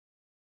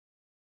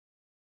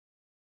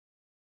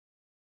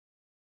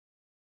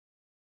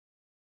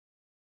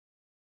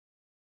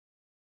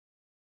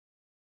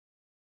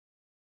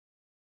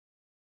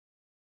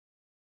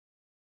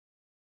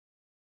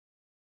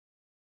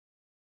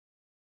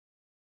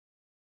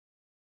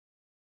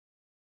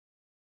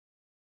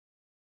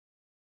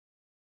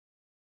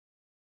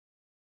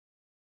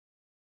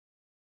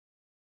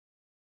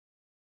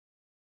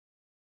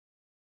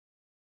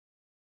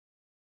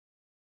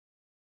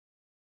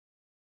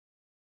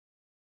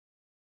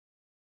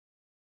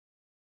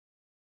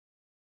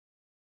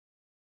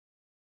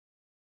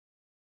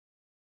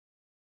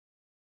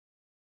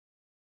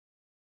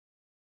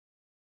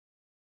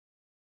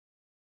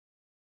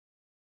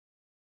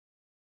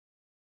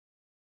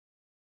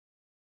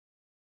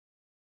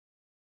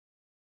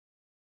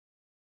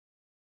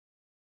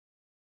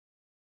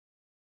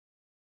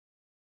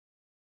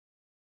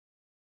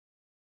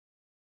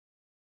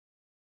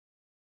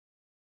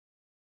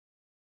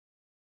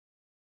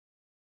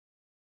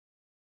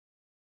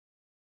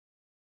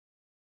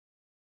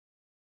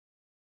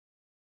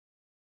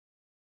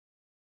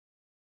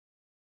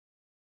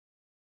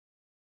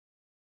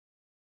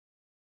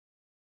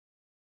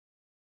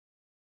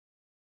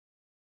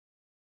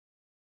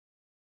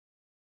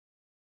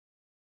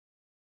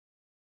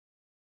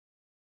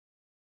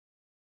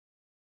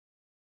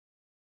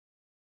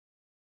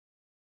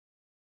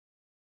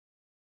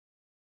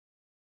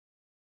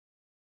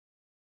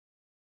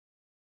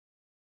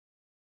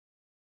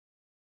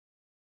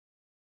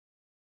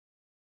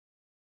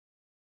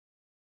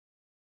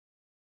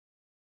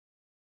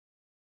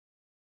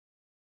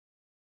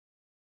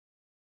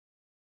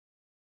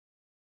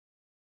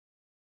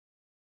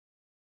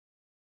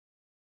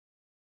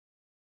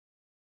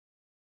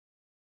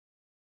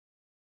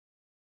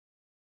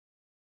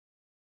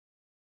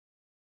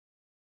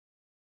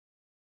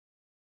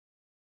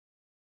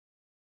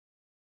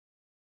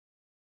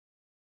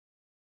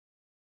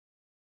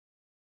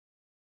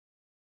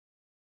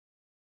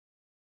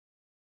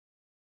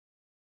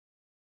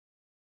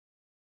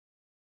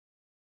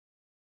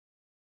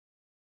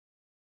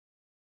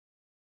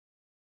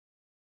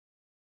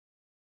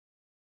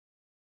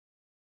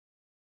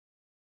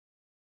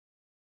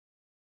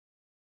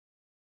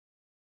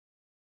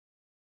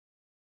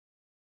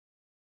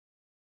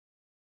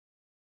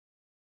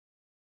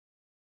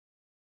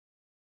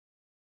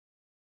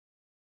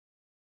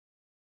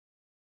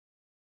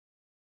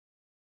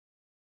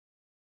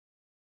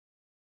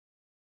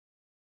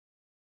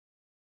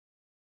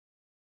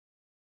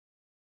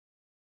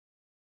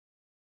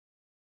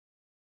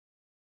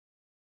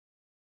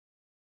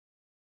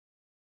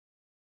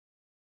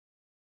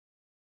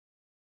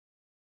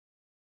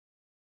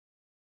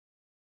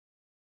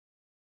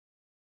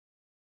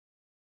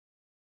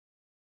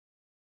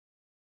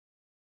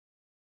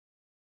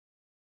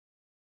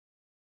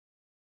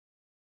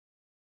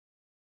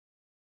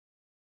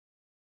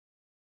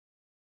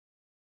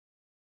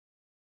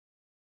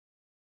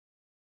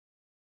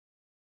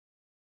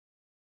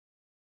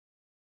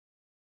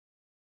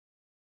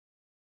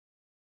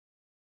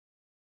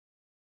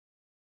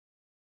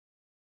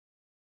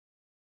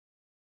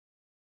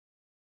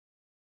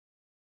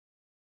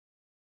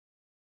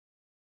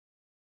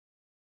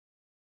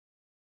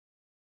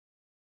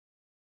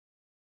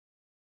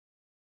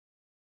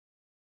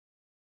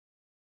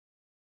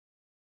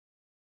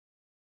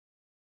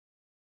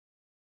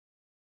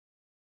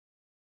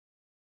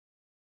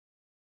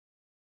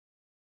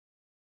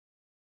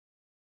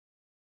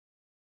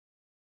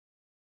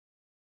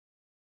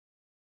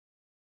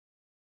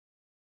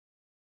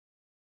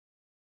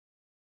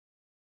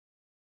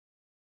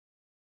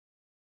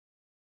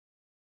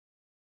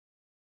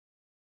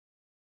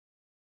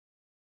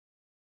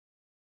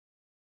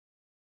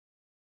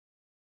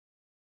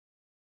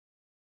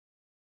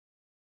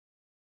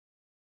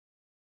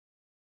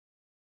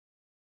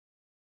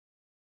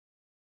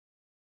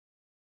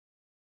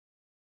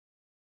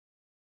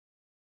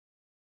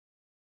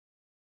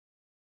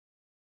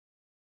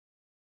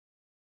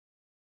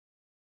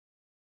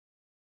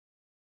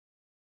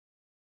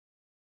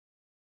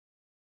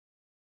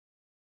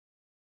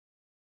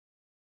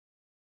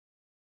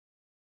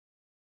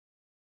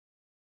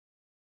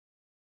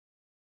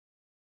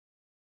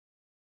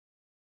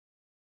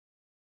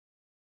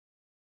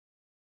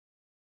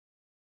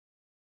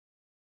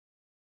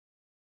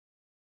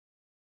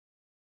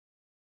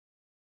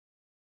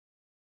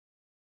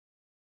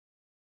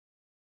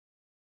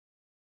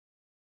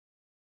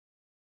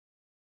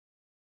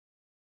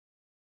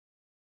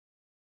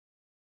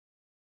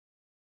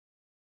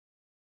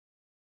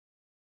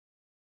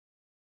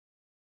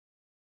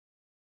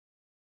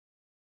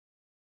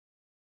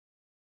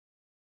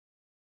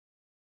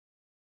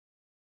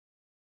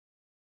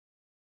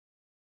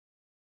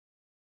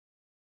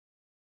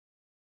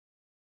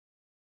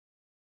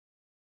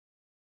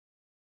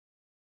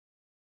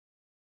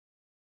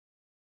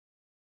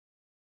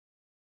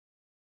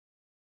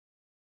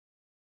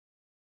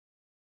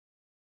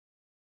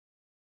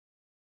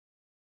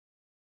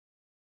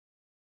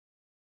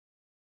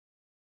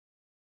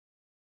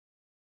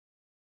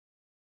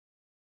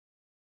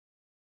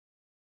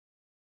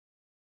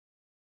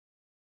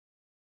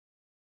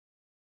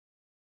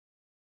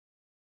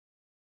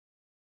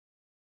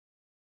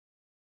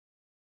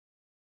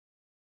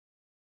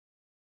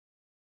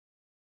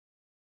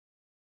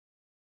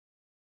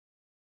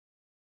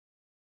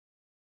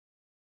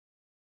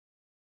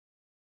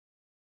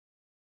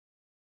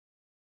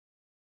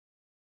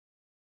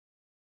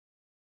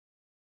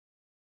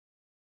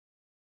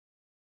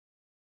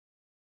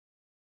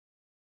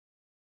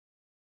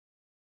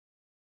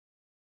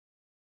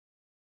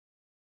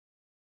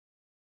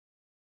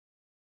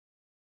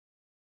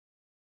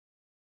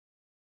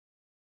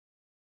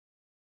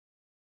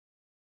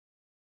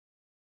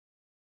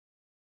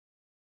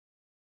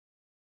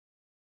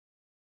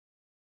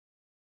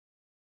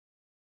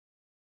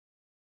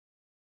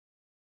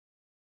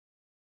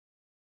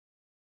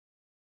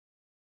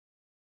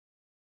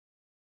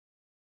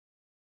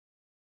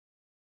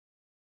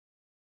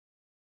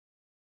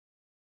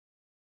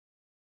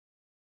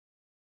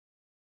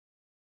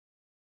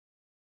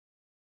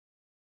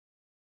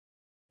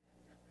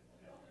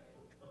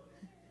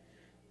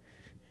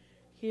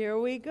Here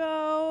we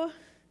go.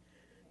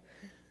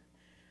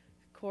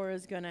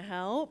 Cora's going to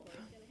help.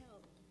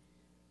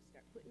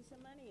 Start putting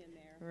some money in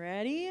there.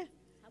 Ready?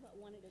 How about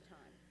one at a time?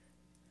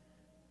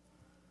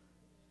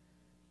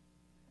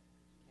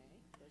 Okay,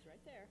 goes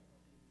right there.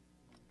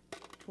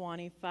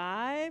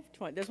 25.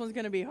 This one's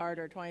going to be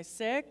harder.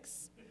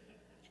 26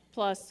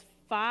 plus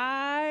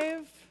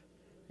 5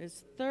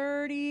 is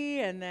 30,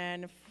 and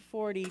then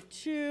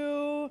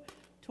 42.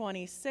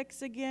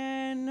 26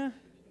 again.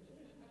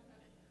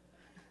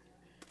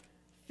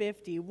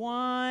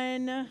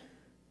 51.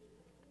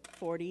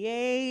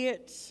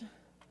 48.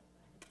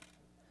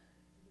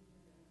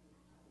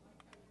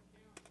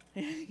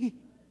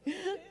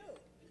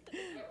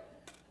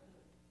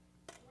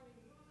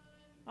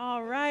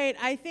 All right,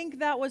 I think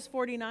that was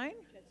 49.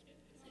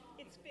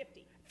 It's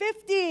 50.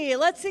 50.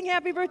 Let's sing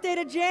happy birthday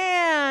to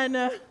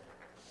Jan.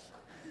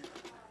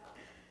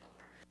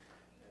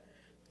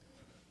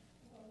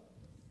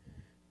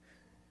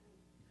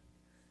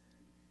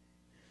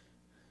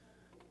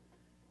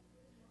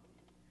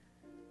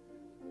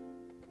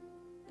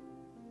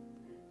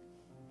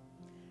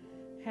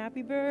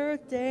 Happy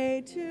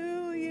birthday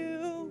to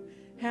you.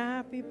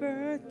 Happy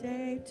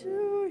birthday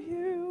to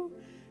you.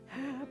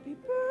 Happy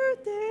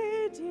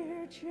birthday,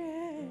 dear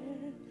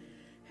Jan.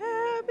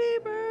 Happy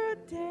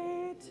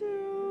birthday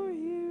to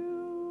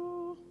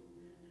you.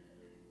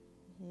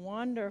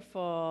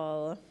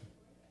 Wonderful.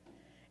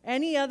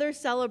 Any other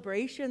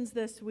celebrations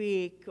this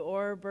week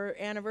or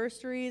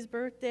anniversaries,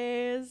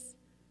 birthdays?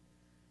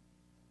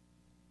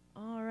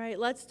 All right,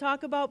 let's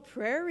talk about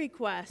prayer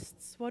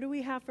requests. What do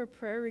we have for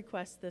prayer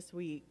requests this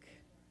week?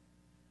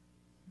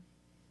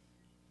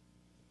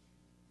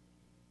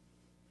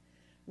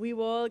 We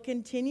will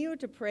continue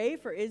to pray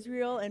for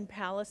Israel and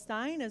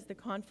Palestine as the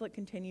conflict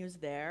continues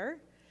there.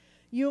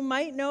 You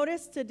might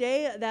notice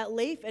today that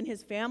Leif and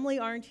his family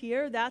aren't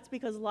here. That's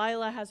because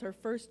Lisle has her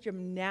first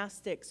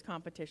gymnastics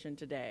competition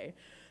today.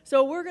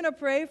 So we're going to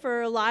pray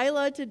for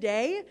Lisle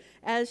today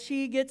as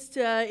she gets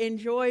to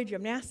enjoy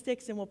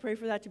gymnastics, and we'll pray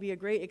for that to be a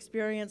great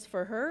experience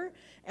for her.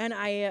 And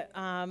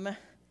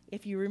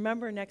if you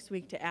remember next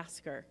week to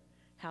ask her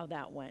how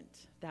that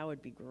went, that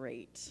would be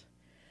great.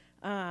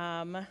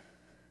 And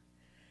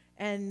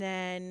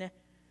then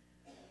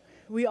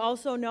we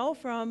also know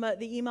from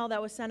the email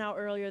that was sent out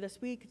earlier this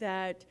week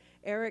that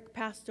Eric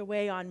passed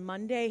away on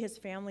Monday. His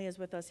family is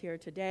with us here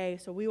today.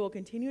 So we will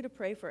continue to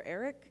pray for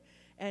Eric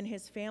and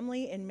his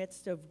family in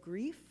midst of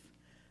grief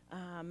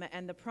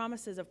and the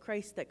promises of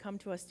Christ that come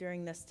to us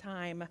during this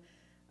time.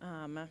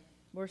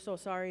 We're so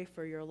sorry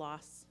for your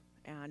loss,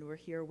 and we're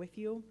here with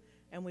you.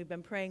 And we've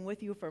been praying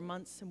with you for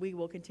months, and we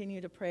will continue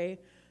to pray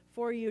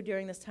for you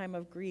during this time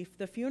of grief.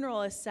 The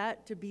funeral is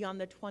set to be on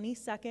the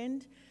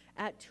 22nd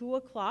at 2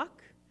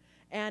 o'clock.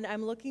 And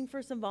I'm looking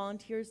for some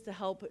volunteers to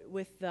help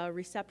with the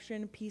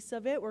reception piece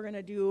of it. We're going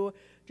to do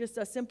just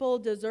a simple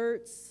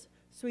desserts,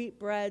 sweet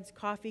breads,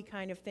 coffee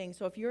kind of thing.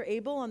 So if you're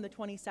able on the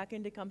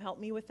 22nd to come help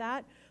me with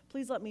that,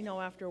 please let me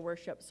know after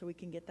worship so we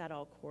can get that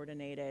all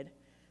coordinated.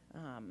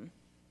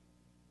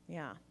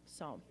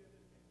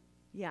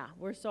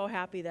 We're so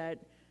happy that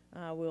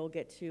we'll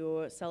get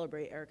to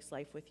celebrate Eric's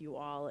life with you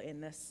all in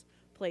this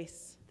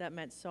place that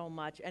meant so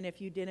much. And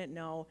if you didn't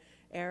know,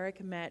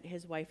 Eric met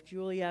his wife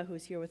Julia,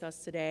 who's here with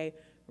us today,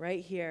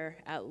 right here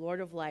at Lord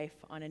of Life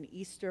on an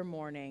Easter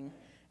morning.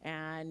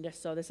 And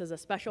so this is a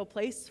special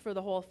place for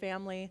the whole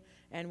family,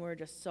 and we're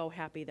just so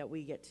happy that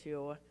we get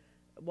to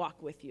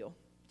walk with you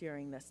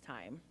during this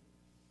time.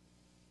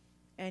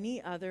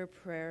 Any other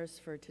prayers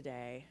for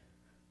today?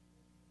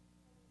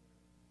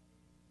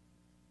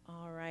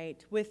 All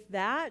right. With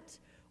that,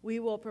 we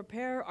will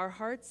prepare our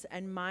hearts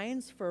and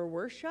minds for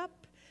worship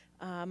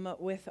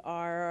with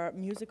our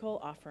musical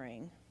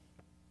offering.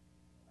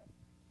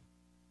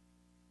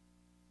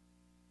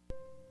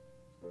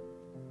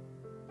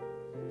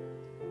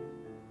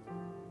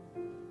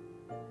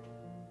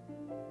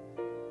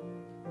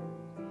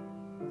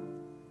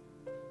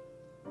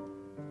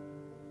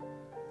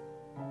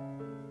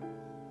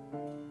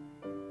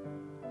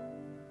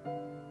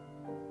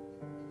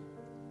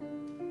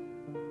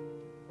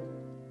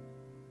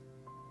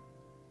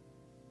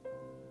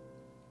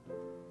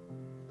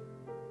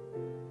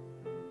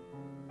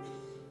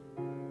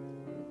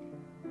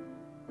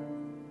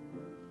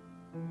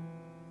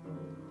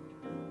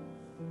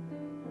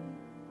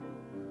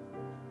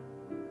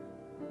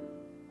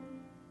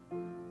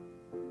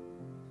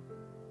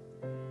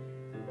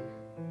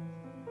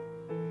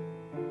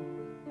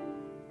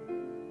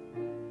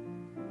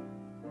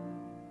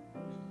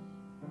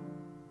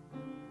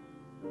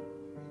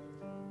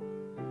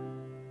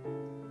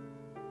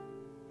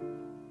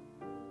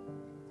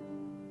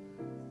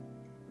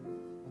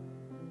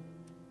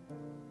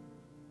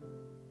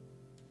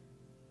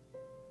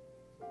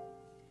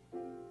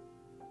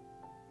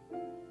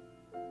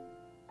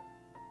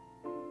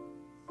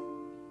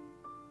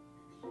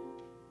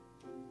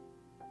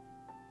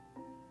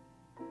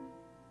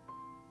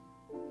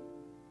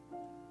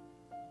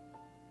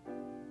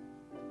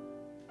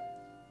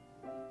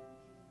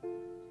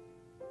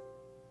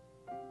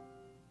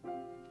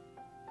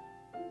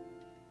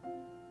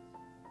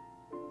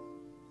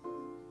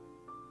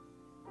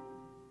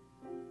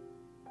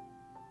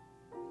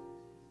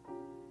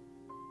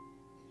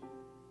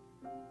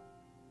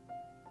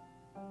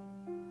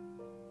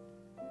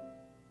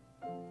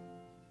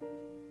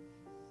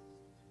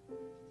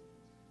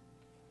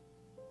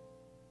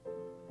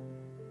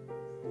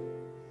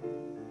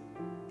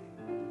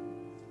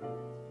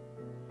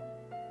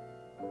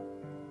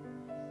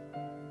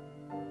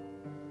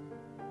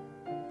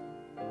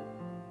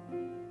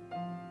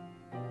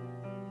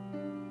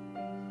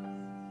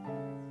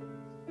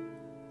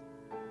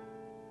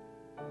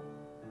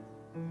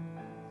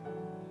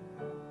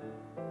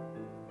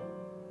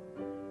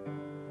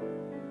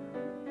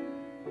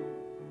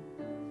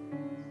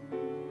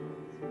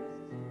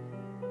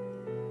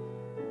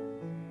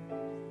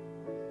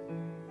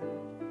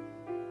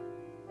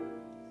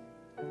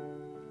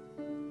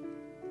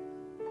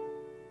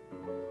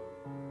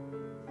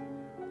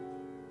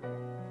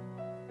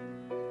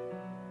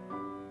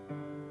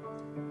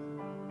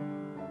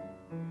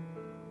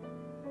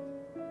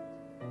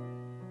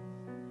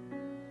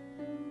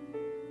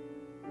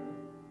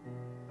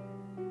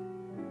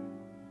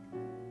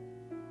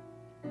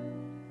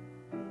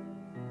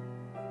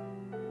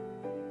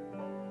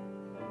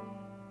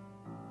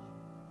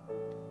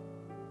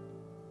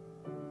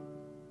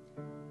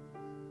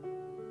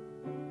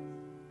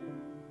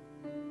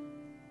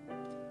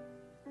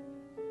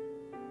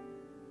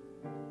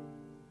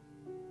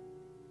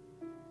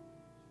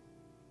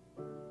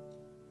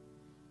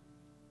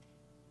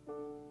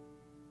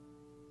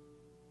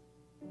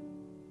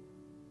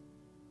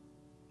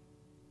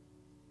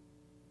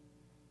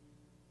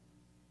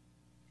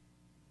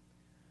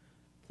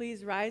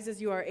 Please rise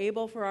as you are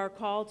able for our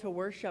call to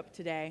worship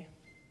today.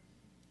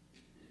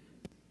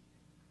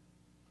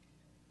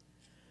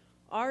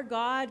 Our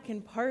God can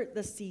part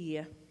the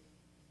sea.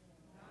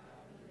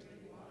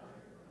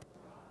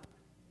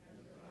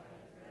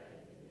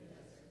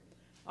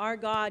 Our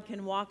God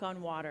can walk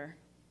on water.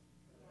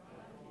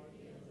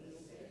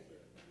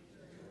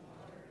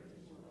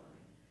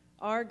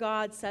 Our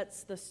God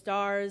sets the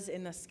stars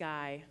in the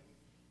sky.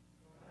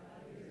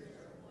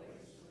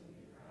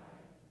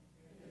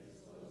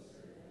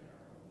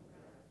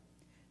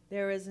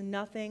 There is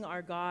nothing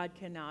our God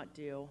cannot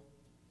do.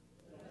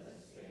 Let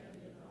us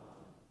stand in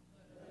awe.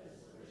 Let us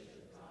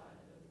worship God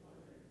with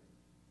wonder.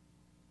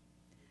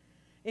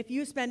 If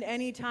you spend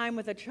any time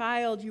with a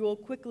child, you will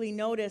quickly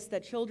notice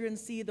that children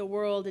see the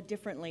world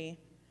differently.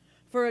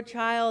 For a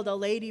child, a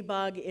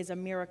ladybug is a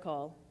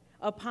miracle.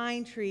 A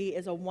pine tree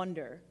is a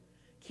wonder.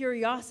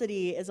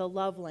 Curiosity is a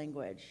love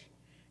language.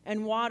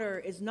 And water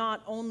is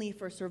not only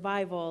for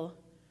survival,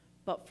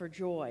 but for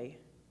joy.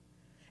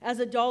 As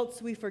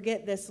adults, we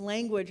forget this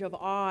language of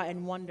awe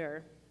and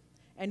wonder,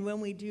 and when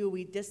we do,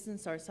 we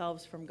distance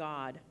ourselves from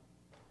God.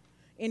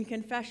 In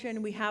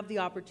confession, we have the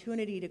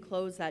opportunity to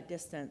close that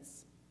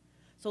distance.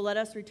 So let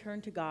us return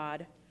to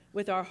God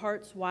with our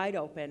hearts wide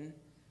open.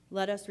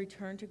 Let us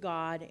return to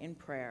God in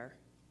prayer.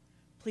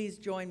 Please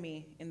join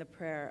me in the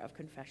prayer of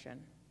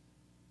confession.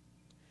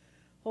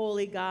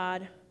 Holy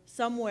God,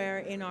 somewhere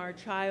in our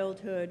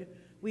childhood,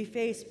 we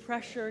face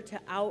pressure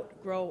to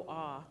outgrow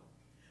awe.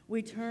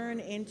 We turn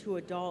into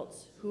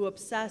adults who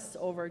obsess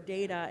over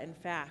data and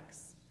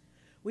facts.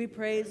 We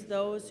praise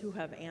those who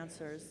have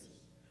answers.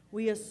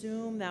 We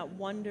assume that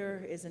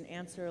wonder is an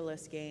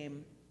answerless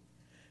game.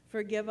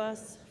 Forgive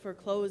us for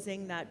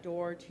closing that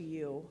door to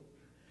you.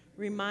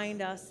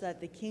 Remind us that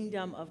the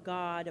kingdom of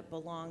God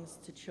belongs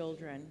to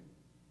children.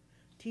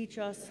 Teach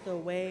us the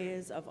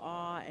ways of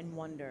awe and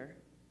wonder,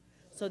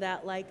 so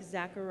that like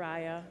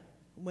Zechariah,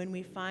 when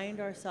we find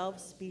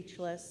ourselves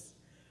speechless,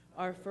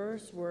 our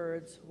first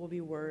words will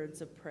be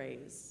words of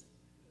praise.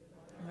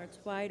 Hearts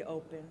wide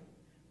open,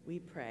 we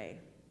pray.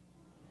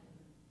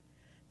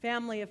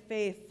 Family of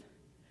faith,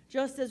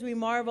 just as we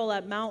marvel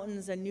at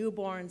mountains and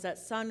newborns, at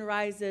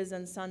sunrises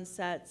and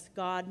sunsets,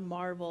 God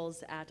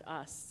marvels at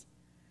us.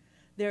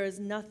 There is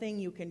nothing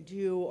you can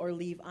do or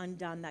leave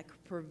undone that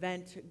could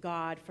prevent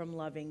God from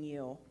loving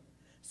you.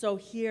 So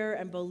hear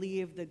and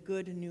believe the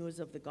good news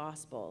of the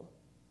gospel.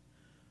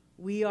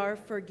 We are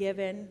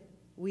forgiven,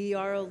 we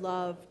are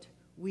loved,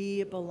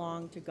 we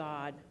belong to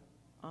God.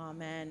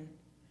 Amen.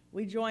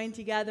 We join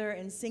together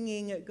in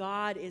singing,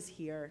 God is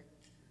Here.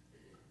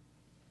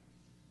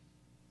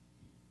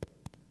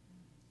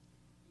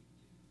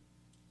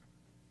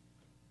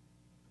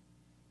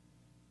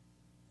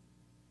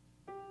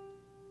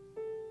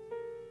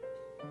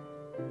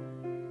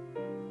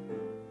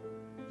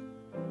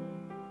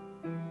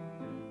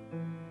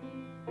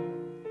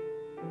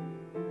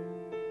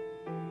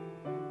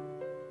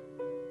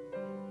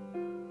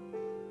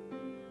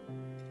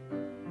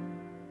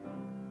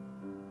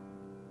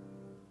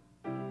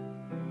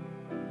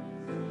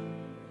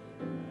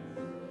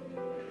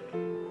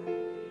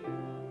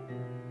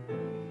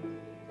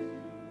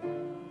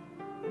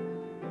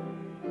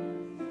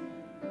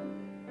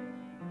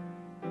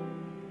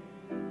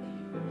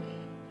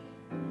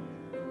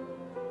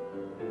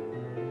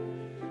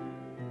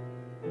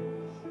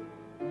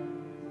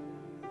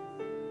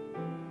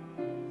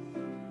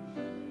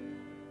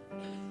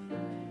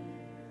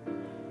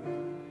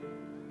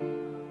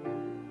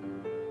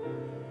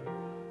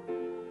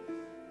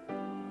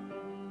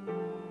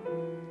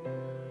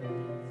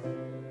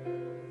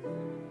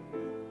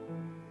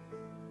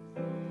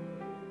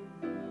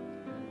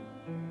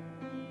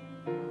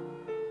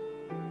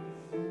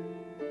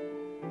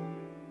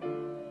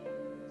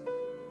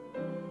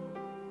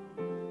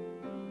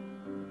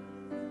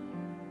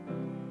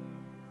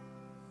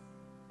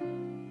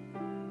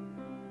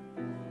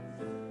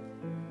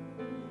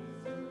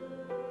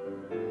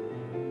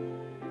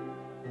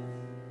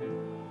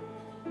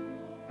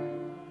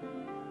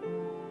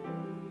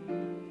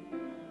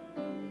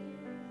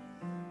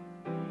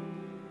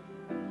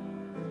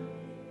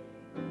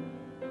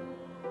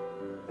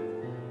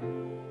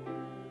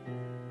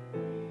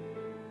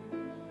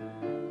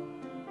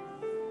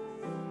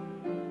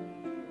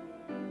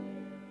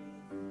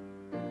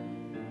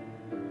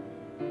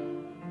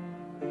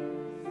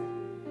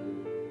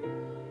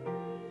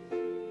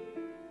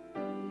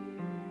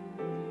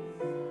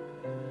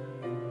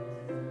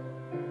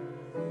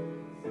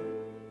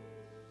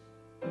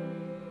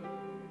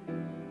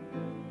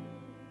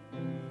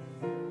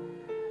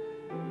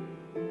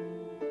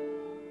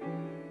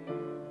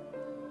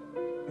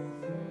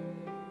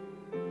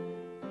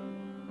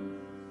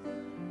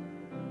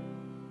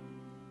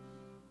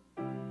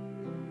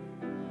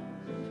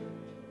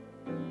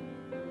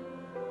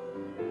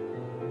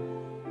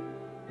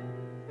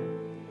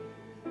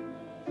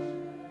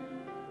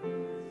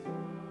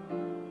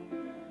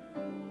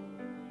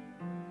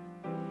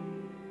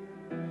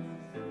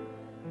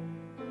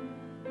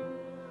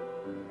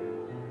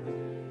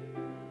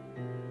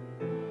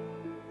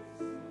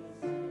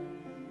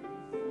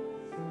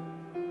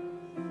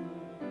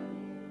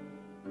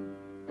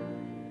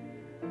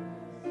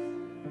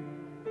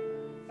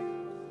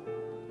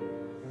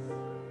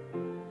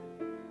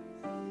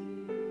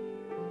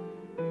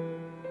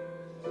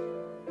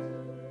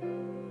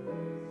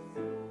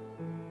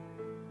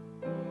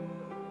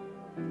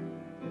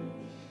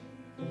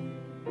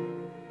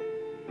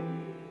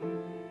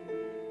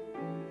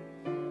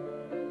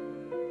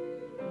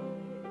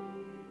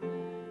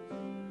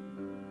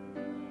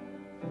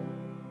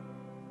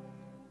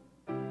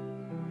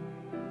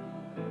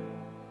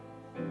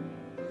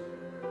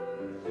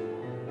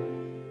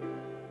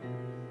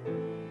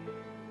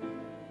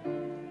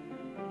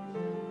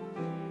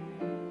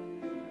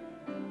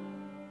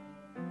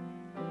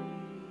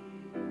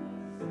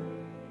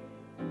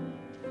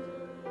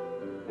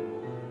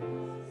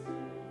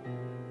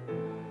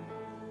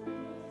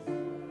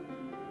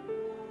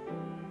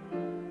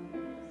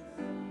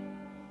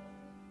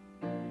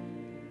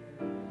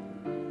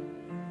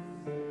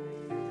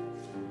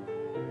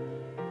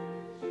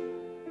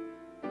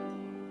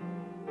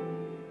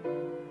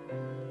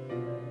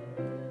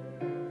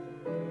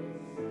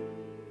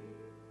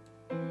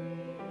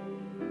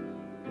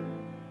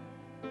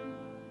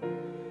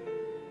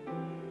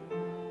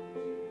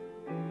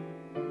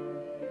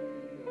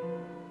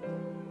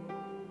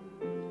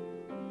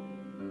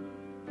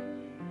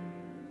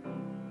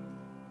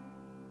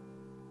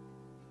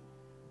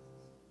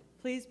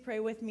 Please pray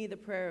with me the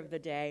prayer of the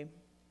day.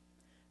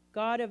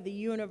 God of the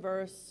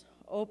universe,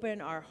 open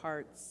our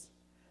hearts,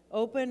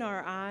 open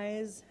our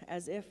eyes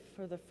as if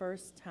for the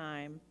first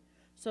time,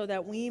 so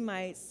that we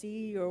might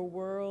see your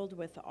world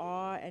with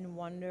awe and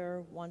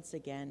wonder once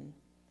again.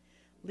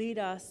 Lead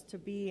us to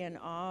be in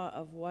awe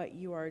of what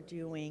you are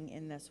doing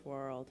in this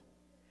world.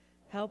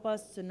 Help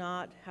us to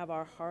not have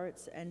our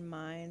hearts and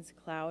minds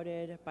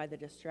clouded by the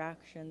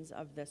distractions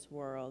of this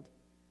world.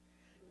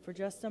 For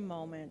just a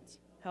moment,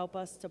 help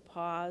us to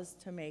pause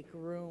to make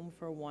room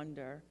for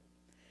wonder.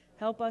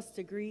 Help us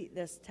to greet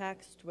this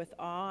text with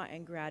awe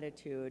and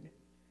gratitude,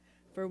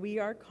 for we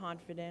are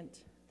confident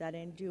that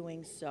in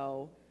doing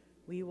so,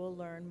 we will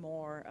learn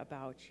more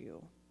about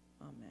you.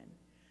 Amen.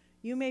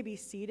 You may be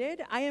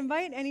seated. I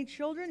invite any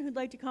children who'd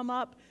like to come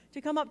up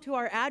to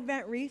our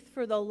Advent wreath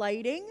for the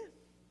lighting.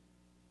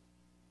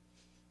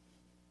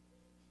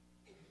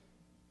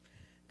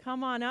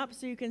 Come on up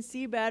so you can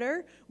see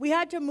better. We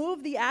had to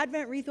move the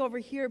Advent wreath over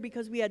here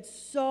because we had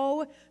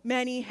so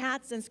many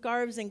hats and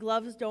scarves and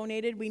gloves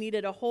donated. We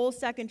needed a whole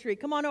second tree.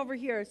 Come on over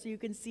here so you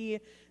can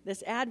see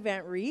this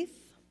Advent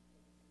wreath.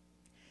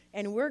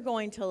 And we're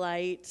going to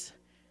light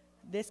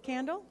this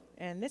candle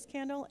and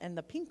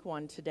the pink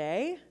one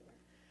today.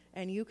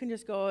 And you can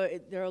just go,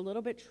 they're a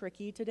little bit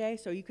tricky today,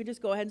 so you can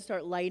just go ahead and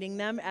start lighting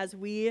them as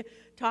we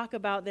talk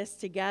about this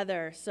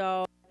together.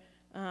 So,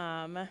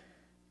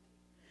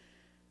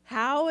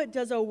 how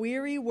does a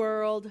weary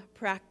world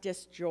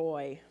practice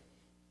joy?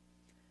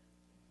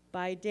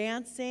 By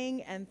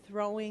dancing and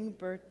throwing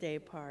birthday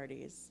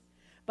parties,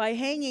 by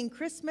hanging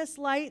Christmas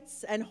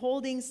lights and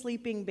holding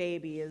sleeping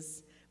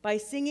babies, by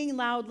singing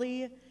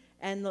loudly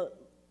and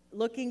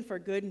looking for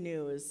good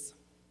news.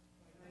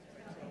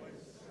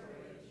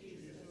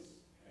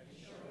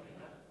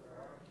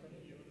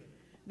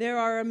 There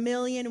are a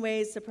million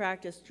ways to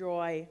practice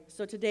joy,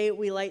 so today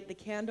we light the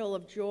candle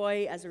of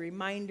joy as a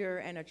reminder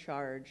and a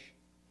charge.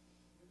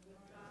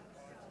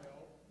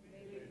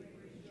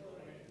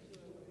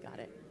 Got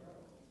it.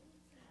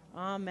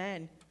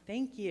 Amen.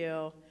 Thank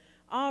you.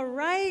 All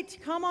right,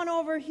 come on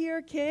over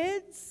here,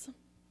 kids.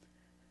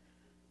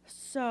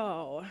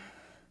 So,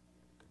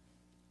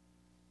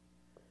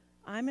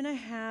 I'm going to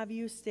have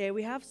you stay.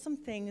 We have some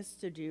things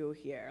to do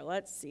here.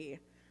 Let's see.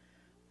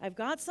 I've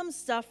got some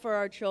stuff for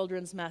our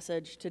children's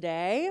message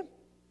today.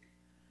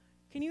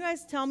 Can you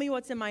guys tell me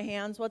what's in my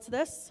hands? What's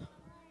this?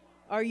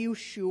 Are you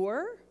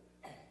sure?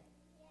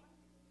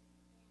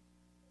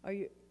 Are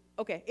you?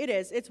 Okay, it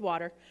is. It's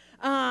water.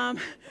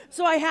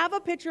 So I have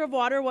a pitcher of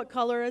water. What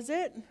color is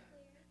it?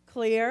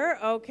 Clear.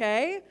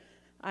 Okay.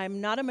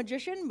 I'm not a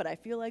magician, but I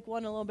feel like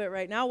one a little bit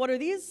right now. What are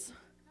these?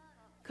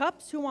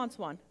 Cups. Who wants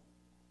one?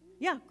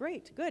 Yeah,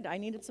 great. Good. I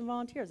needed some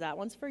volunteers. That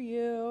one's for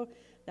you.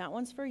 That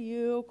one's for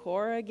you.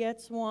 Cora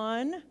gets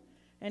one.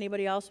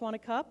 Anybody else want a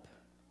cup?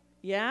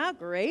 Yeah,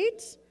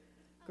 great.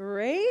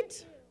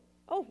 Great.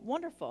 Oh,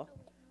 wonderful.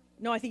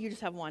 No, I think you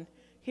just have one.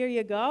 Here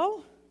you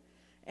go.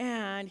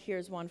 And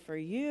here's one for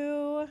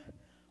you.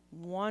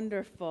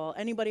 Wonderful.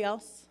 Anybody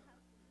else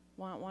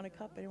want a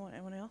cup?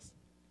 Anyone else?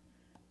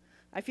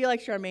 I feel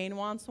like Charmaine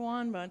wants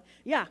one, but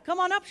yeah, come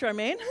on up,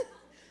 Charmaine.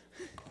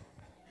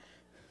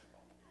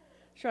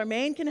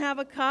 Charmaine can have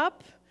a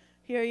cup.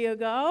 Here you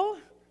go.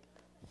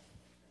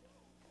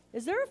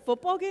 Is there a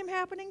football game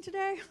happening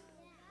today?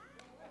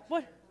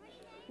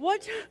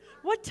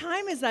 What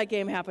time is that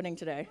game happening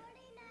today?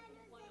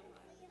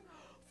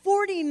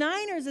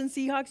 49ers and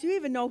Seahawks. You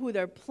even know who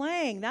they're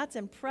playing. That's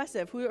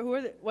impressive. Who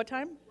are they? What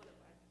time?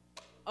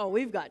 Oh,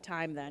 we've got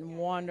time then.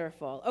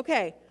 Wonderful.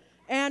 Okay.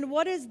 And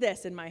what is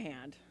this in my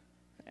hand?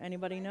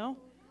 Anybody know?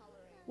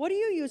 What do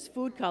you use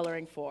food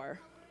coloring for?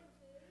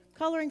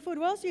 Coloring food.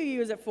 What else do you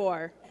use it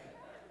for?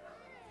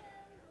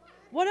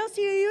 What else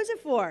do you use it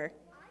for?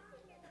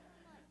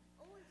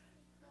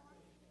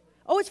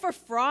 Oh, it's for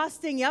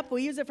frosting. Yep,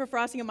 we use it for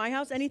frosting at my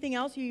house. Anything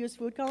else you use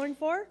food coloring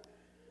for?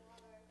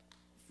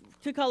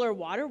 To color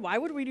water? Why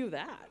would we do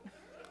that?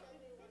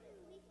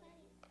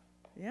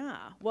 Yeah.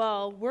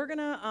 Well, we're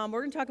gonna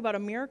talk about a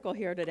miracle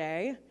here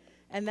today,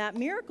 and that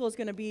miracle is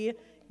gonna be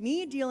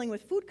me dealing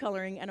with food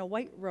coloring and a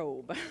white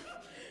robe.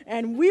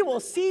 And we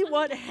will see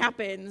what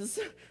happens.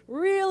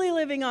 Really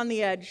living on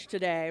the edge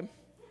today.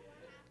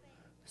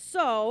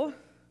 So,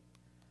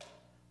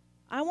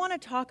 I want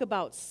to talk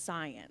about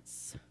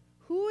science.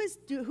 Who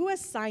has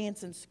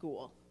science in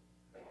school?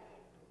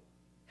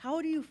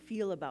 How do you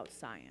feel about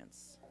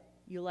science?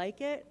 You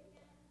like it?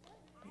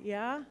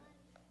 Yeah?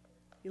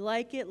 You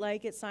like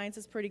it? Science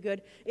is pretty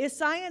good. Is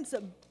science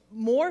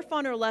more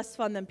fun or less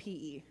fun than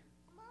PE?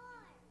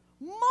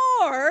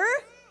 More?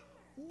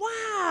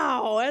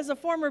 Wow, as a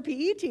former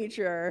PE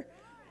teacher,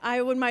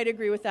 I might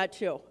agree with that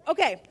too.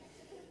 Okay.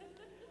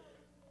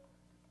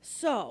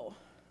 So,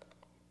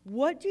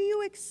 what do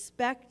you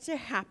expect to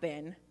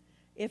happen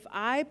if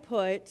I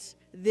put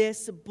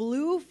this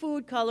blue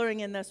food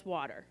coloring in this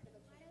water?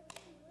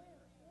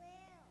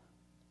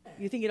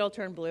 You think it'll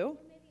turn blue?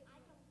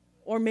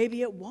 Or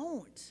maybe it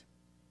won't.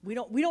 We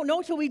don't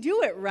know till we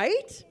do it,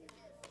 right?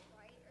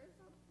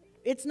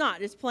 It's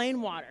not. It's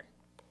plain water.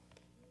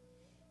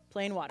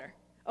 Plain water.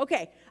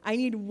 Okay, I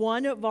need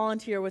one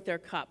volunteer with their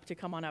cup to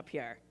come on up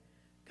here.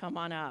 Come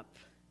on up.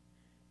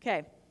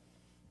 Okay.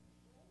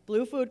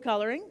 Blue food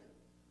coloring.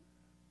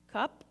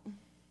 Cup.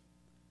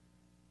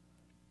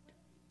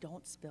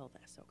 Don't spill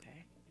this,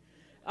 okay?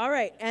 All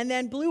right, and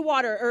then blue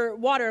water,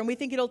 and we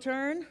think it'll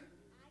turn?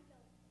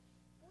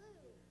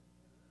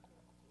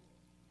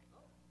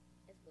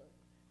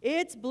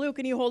 It's blue.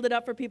 Can you hold it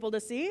up for people to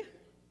see?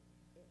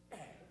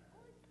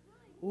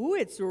 Ooh,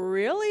 it's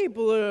really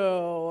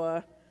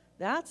blue.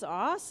 That's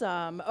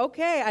awesome.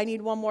 Okay, I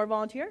need one more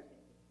volunteer.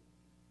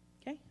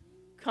 Okay,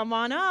 come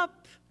on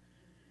up.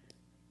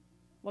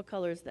 What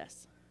color is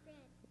this?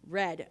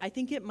 Red. I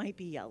think it might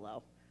be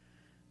yellow.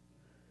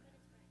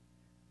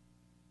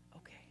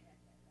 Okay.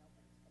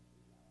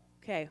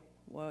 Okay,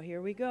 well,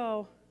 here we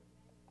go.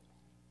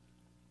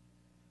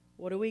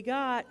 What do we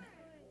got?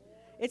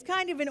 It's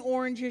kind of an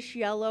orangish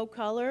yellow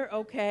color.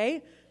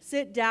 Okay,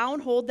 sit down,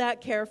 hold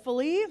that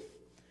carefully.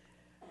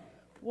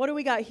 What do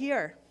we got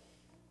here?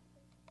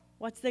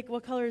 What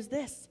color is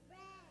this?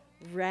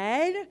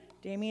 Red.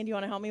 Damien, do you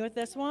want to help me with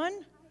this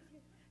one?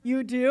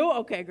 You do?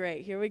 Okay,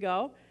 great. Here we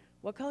go.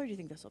 What color do you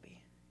think this will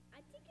be?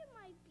 I think it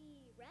might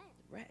be red.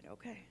 Red,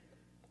 okay.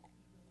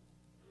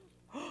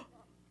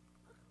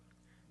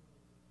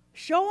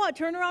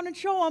 Turn around and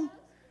show them.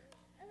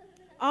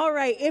 All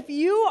right, if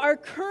you are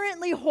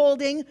currently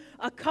holding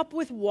a cup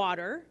with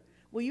water,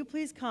 will you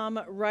please come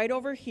right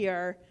over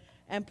here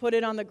and put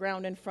it on the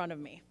ground in front of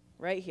me,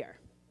 right here.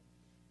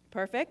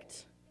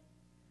 Perfect.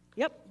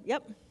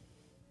 Yep.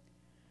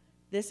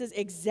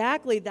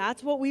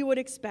 That's what we would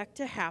expect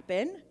to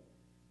happen.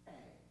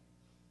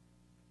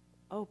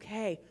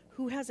 Okay,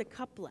 who has a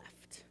cup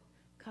left?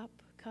 Cup.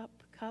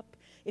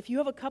 If you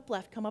have a cup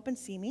left, come up and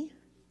see me.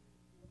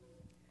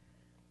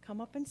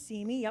 Come up and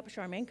see me. Yep,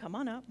 Charmaine, come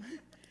on up.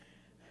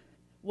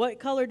 What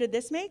color did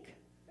this make?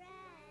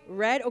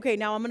 Red. Okay,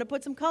 now I'm going to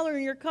put some color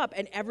in your cup,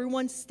 and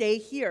everyone stay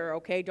here,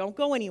 okay? Don't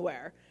go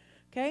anywhere,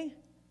 okay?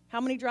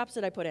 How many drops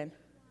did I put in?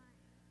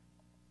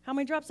 How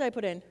many drops did I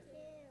put in? 2.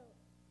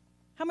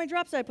 How many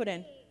drops did I put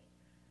in?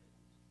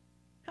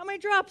 How many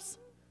drops?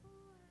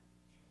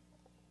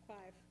 5.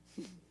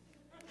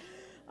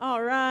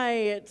 All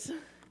right.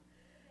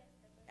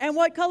 And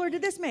what color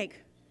did this make?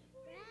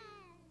 Red.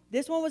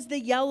 This one was the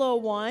yellow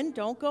one.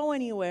 Don't go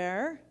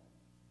anywhere.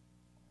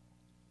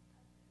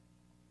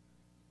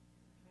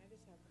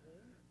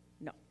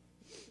 No.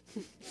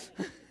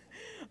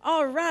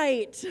 All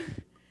right.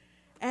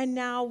 And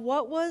now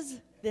what was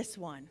this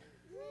one?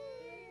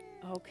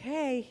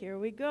 Okay, here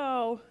we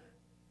go.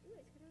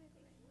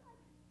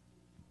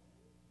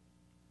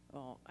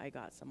 Oh, I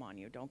got some on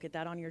you. Don't get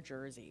that on your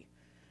jersey.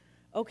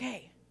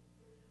 Okay.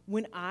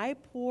 When I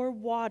pour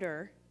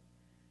water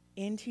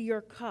into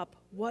your cup,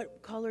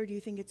 what color do you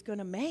think it's going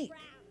to make?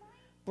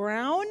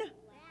 Brown?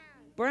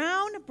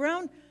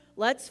 Brown?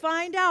 Let's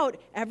find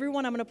out.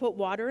 Everyone, I'm going to put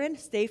water in.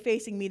 Stay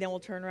facing me, then we'll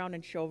turn around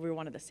and show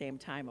everyone at the same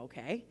time,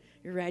 okay?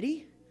 You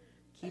ready?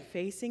 Keep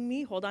facing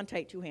me. Hold on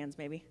tight, 2 hands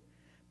maybe.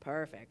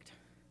 Perfect.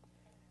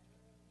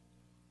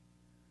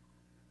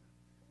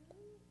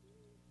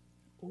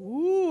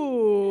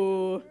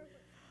 Ooh.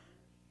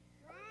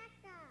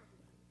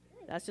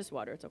 That's just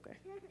water. It's okay.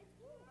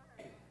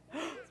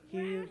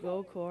 Here you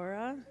go,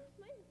 Cora.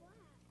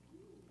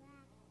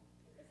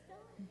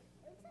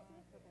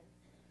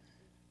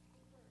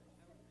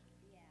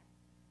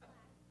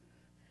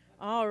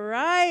 All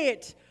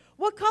right.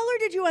 What color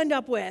did you end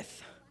up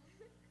with?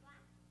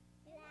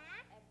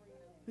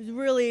 It was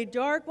really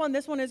dark one.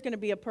 This one is going to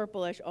be a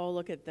purplish. Oh,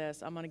 look at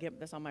this. I'm going to get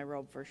this on my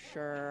robe for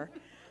sure.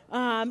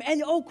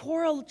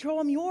 Cora, show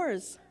them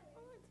yours.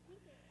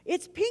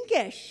 It's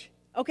pinkish.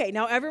 Okay,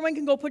 now everyone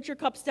can go put your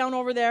cups down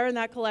over there in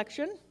that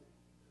collection.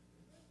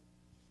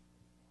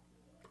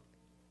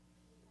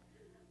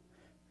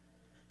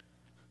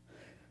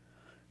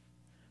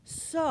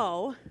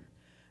 So,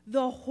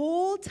 the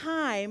whole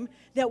time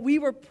that we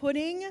were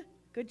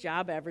good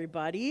job,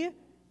 everybody.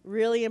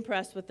 Really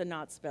impressed with the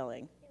not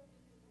spilling.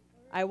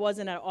 I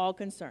wasn't at all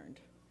concerned.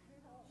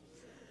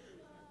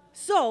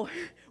 So,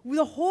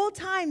 the whole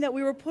time that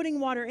we were putting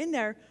water in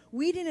there,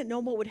 we didn't know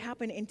what would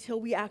happen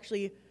until we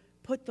actually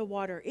put the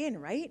water in,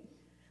 right?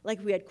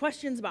 Like we had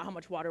questions about how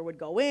much water would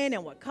go in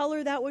and what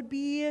color that would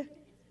be.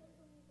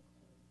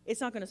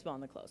 It's not going to spill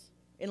on the clothes,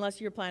 unless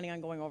you're planning on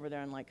going over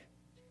there and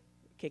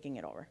kicking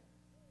it over.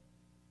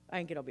 I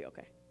think it'll be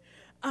okay.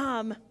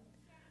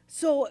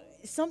 So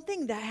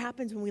something that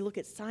happens when we look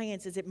at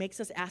science is it makes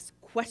us ask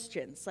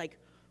questions like,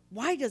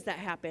 why does that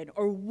happen?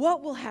 Or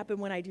what will happen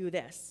when I do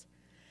this?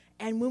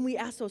 And when we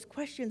ask those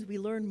questions, we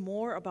learn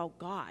more about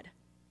God.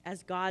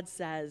 As God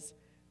says,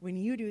 when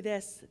you do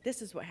this,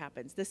 this is what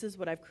happens. This is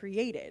what I've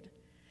created.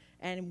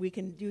 And we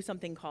can do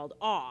something called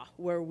awe,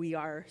 where we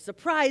are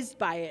surprised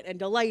by it and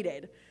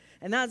delighted.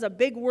 And that's a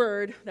big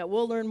word that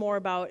we'll learn more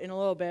about in a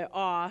little bit,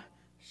 awe,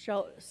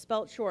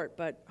 spelt short,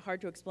 but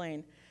hard to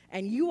explain.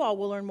 And you all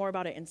will learn more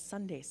about it in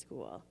Sunday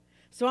school.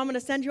 So I'm going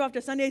to send you off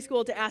to Sunday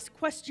school to ask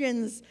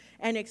questions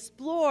and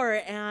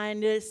explore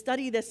and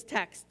study this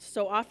text.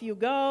 So off you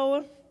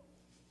go.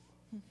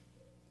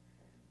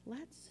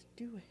 Let's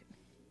do it.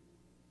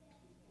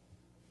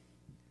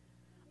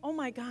 Oh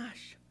my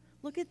gosh,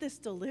 look at this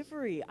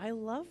delivery. I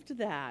loved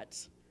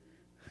that.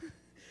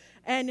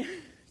 And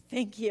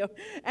thank you.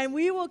 And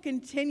we will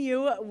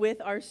continue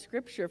with our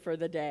scripture for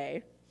the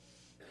day.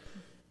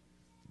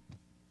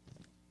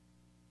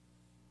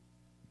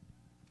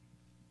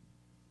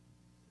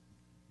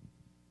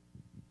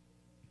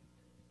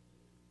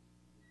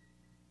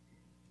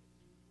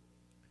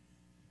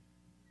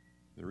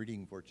 The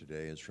reading for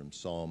today is from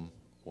Psalm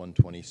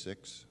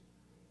 126.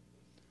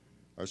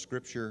 Our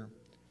scripture,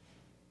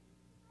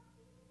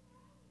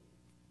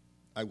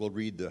 I will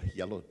read the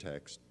yellow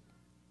text,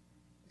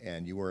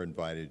 and you are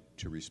invited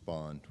to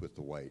respond with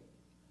the white.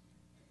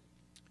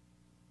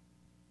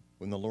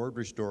 When the Lord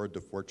restored the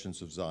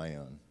fortunes of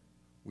Zion,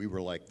 we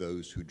were like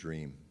those who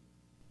dream.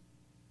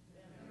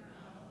 Then our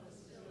mouth was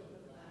filled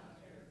with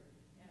laughter,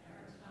 and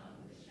our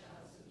tongue with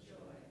shouts of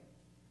joy.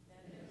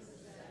 Then it was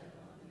said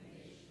among the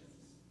nations,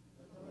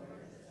 the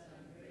Lord has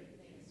done great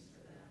things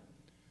for them.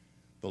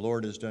 The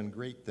Lord has done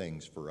great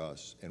things for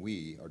us, and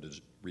we are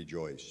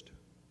rejoiced.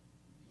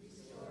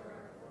 Restore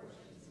our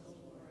fortunes, O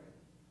Lord,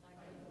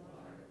 like the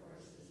water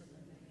courses in the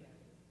vineyard.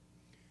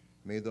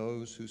 May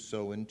those who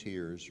sow in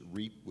tears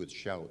reap with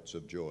shouts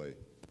of joy.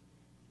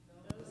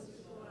 Those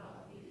who go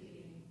out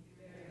weeping,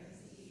 bearing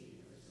seed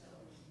for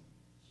sowing,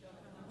 shall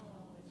come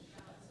home with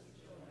shouts of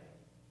joy,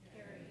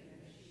 carrying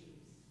their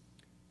sheaves.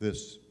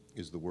 This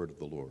is the word of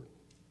the Lord.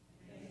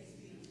 Thanks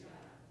be to God.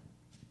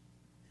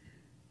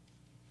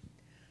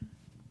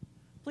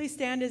 Please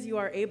stand as you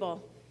are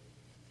able.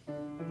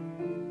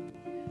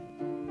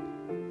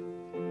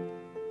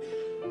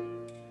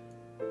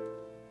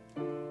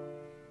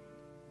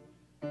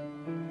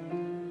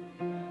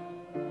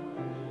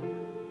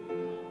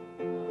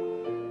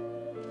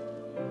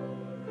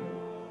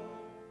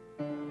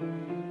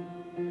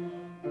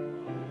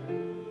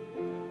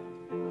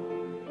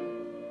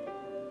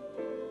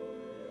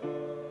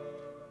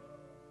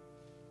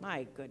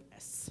 My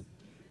goodness,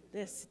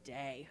 this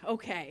day.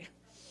 Okay,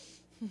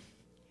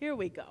 here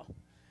we go.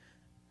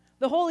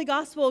 The Holy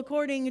Gospel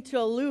according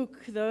to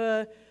Luke,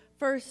 the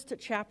first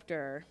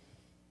chapter.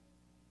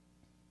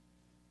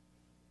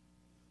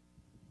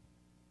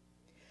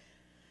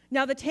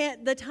 Now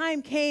the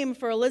time came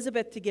for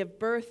Elizabeth to give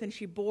birth, and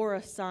she bore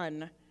a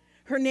son.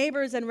 Her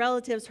neighbors and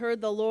relatives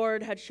heard the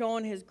Lord had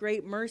shown his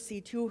great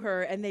mercy to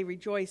her, and they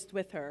rejoiced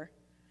with her.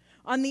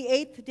 On the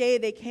 8th day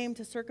they came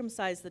to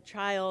circumcise the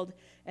child,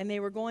 and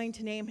they were going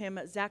to name him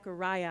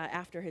Zechariah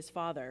after his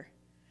father.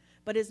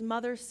 But his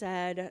mother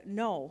said,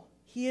 "No,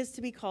 he is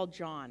to be called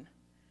John."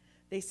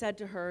 They said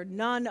to her,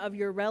 "None of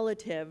your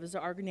relatives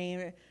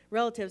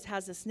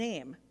has this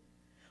name."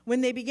 When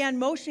they began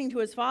motioning to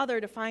his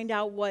father to find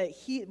out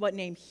what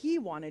name he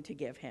wanted to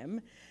give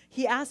him,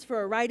 he asked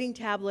for a writing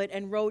tablet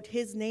and wrote,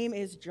 "His name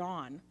is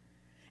John."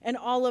 And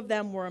all of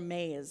them were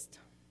amazed.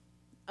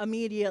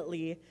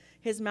 Immediately,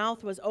 his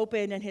mouth was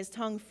opened and his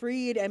tongue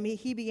freed, and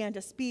he began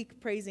to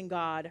speak, praising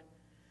God.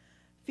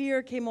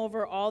 Fear came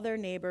over all their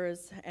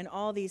neighbors, and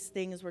all these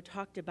things were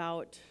talked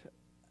about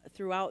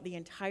throughout the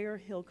entire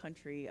hill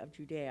country of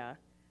Judea.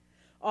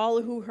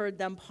 All who heard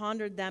them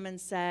pondered them and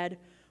said,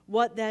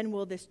 "What then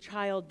will this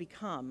child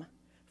become?"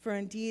 For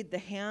indeed the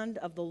hand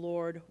of the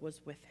Lord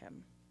was with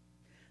him.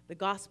 The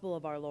gospel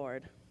of our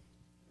Lord.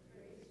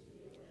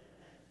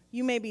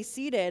 You may be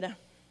seated.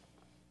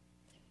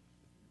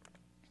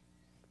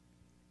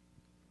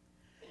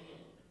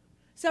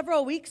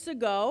 Several weeks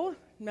ago,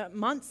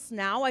 months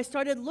now, I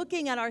started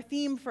looking at our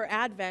theme for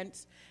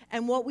Advent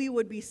and what we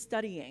would be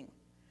studying.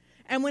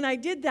 And when I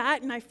did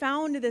that, and I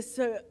found this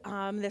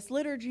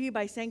liturgy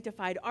by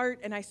Sanctified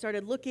Art, and I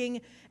started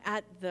looking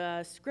at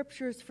the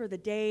scriptures for the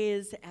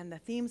days and the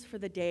themes for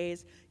the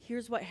days,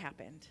 here's what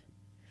happened.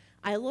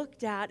 I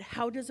looked at,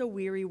 how does a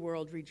weary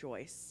world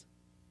rejoice?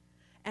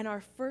 And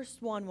our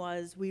first one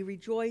was, we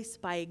rejoice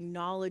by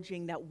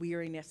acknowledging that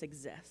weariness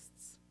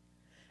exists.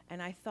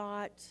 And I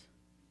thought,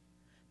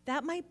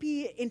 that might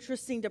be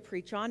interesting to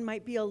preach on,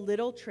 might be a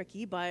little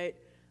tricky, but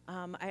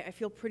I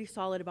feel pretty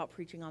solid about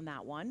preaching on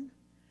that one.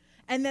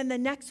 And then the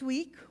next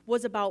week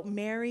was about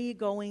Mary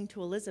going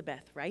to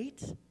Elizabeth,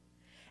 right?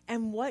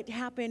 And what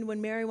happened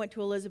when Mary went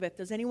to Elizabeth?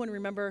 Does anyone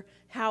remember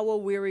how a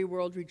weary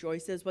world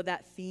rejoices, what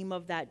that theme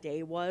of that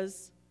day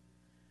was?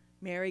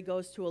 Mary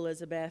goes to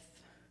Elizabeth,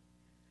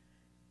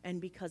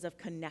 and because of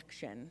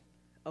connection,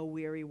 a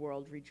weary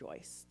world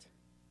rejoiced,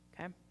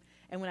 okay?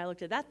 And when I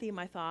looked at that theme,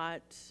 I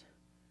thought,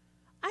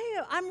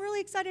 I'm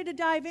really excited to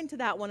dive into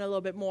that one a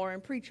little bit more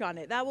and preach on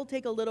it. That will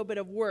take a little bit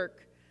of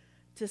work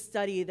to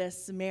study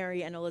this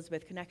Mary and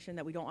Elizabeth connection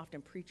that we don't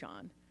often preach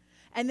on.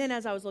 And then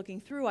as I was looking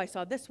through, I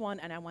saw this one,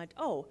 and I went,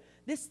 oh,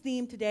 this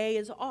theme today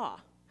is awe.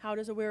 How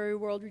does a weary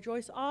world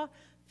rejoice? Awe?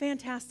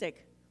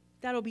 Fantastic.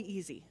 That'll be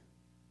easy.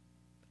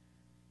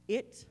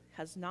 It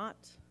has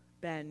not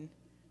been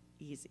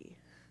easy.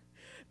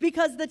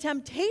 Because the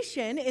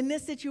temptation in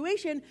this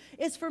situation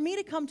is for me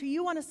to come to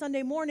you on a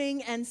Sunday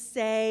morning and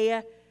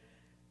say,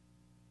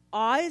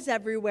 awe is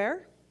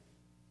everywhere.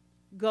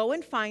 Go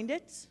and find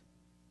it.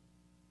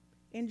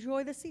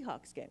 Enjoy the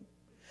Seahawks game.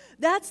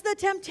 That's the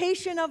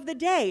temptation of the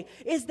day,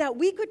 is that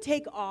we could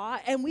take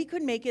awe and we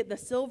could make it the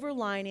silver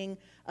lining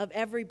of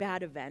every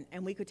bad event.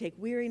 And we could take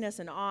weariness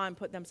and awe and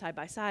put them side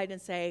by side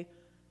and say,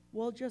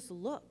 well, just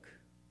look.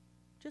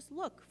 Just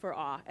look for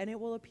awe and it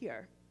will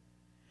appear.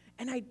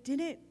 And I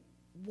didn't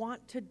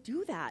want to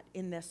do that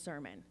in this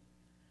sermon.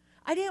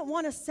 I didn't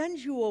want to send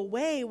you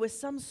away with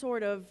some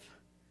sort of,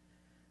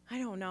 I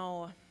don't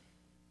know,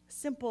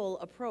 simple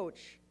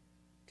approach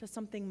to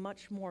something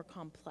much more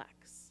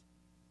complex.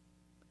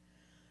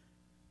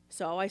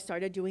 So I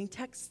started doing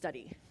text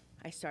study.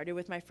 I started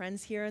with my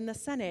friends here in the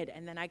Senate,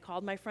 and then I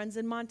called my friends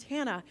in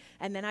Montana,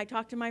 and then I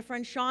talked to my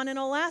friend Sean in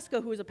Alaska,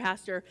 who's a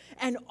pastor,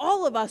 and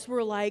all of us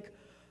were like,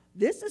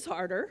 this is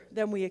harder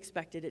than we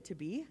expected it to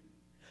be.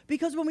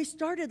 Because when we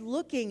started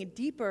looking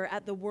deeper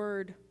at the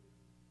word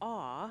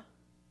awe,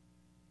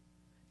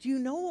 do you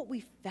know what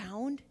we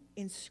found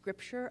in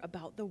Scripture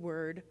about the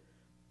word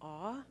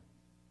awe?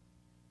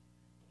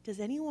 Does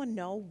anyone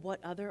know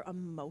what other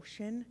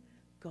emotion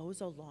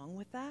goes along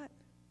with that?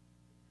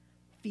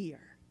 Fear.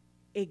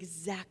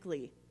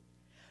 Exactly.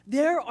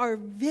 There are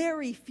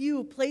very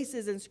few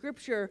places in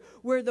Scripture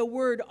where the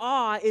word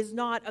awe is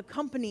not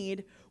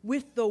accompanied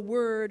with the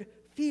word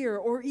fear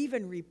or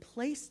even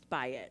replaced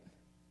by it.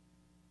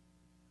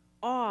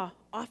 Awe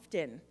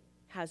often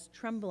has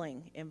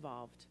trembling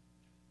involved.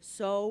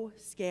 So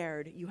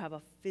scared you have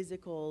a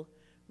physical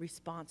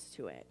response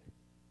to it.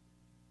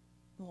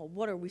 Well,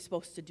 what are we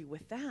supposed to do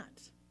with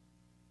that?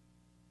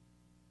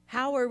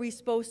 How are we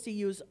supposed to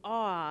use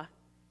awe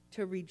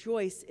to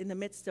rejoice in the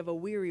midst of a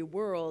weary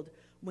world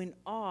when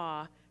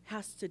awe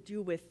has to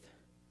do with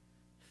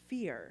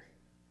fear?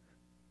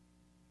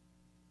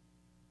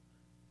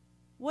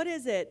 What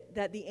is it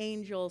that the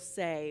angels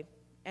say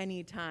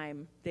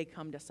anytime they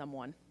come to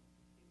someone?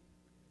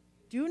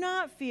 Do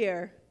not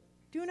fear.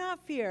 Do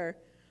not fear.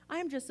 I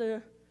am just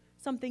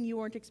something you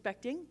weren't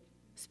expecting,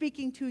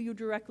 speaking to you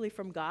directly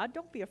from God.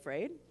 Don't be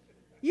afraid.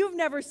 You've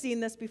never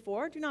seen this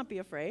before. Do not be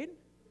afraid.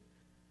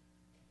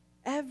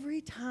 Every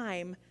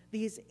time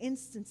these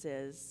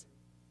instances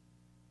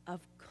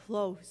of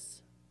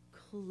close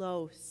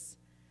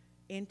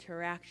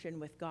interaction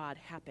with God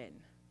happen,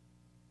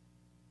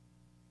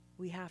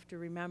 we have to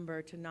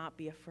remember to not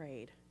be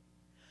afraid,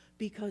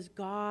 because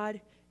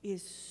God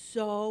is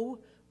so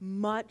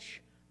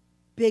much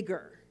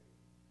bigger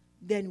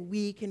than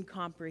we can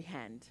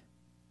comprehend.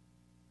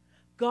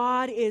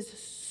 God is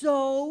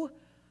so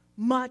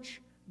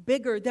much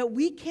bigger that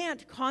we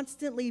can't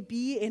constantly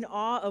be in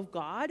awe of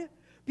God,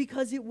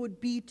 because it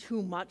would be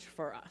too much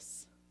for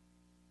us.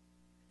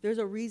 There's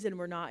a reason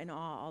we're not in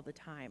awe all the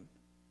time.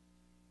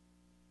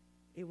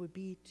 It would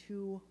be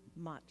too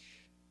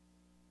much.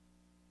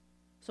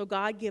 So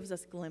God gives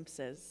us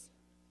glimpses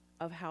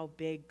of how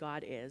big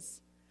God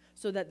is,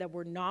 so that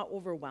we're not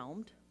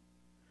overwhelmed,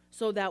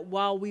 so that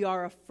while we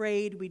are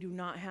afraid, we do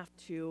not have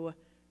to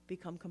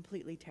become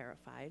completely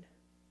terrified.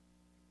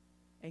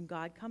 And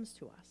God comes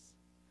to us.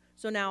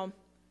 So now,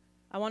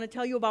 I want to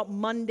tell you about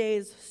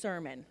Monday's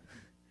sermon.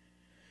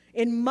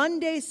 In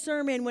Monday's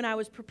sermon, when I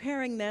was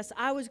preparing this,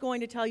 I was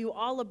going to tell you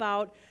all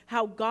about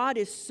how God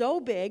is so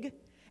big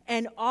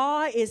and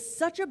awe is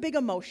such a big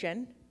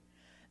emotion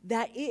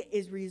that it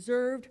is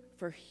reserved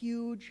for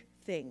huge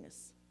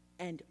things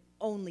and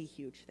only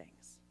huge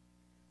things.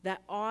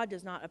 That awe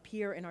does not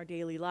appear in our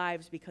daily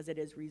lives because it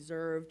is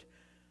reserved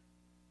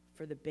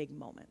for the big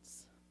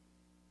moments.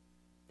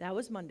 That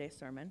was Monday's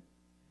sermon.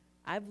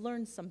 I've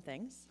learned some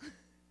things.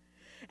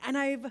 And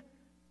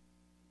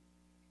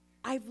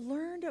I've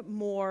learned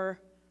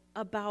more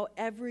about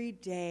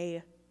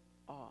everyday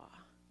awe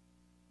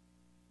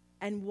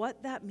and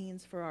what that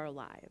means for our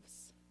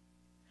lives.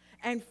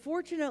 And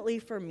fortunately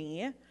for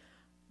me,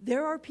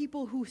 there are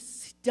people who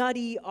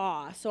study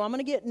awe. So I'm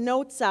going to get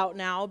notes out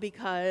now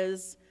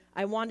because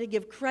I want to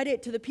give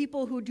credit to the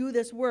people who do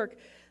this work.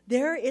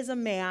 There is a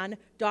man,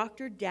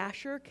 Dr.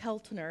 Dasher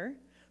Keltner,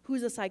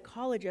 who's a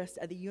psychologist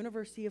at the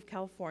University of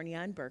California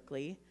in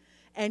Berkeley,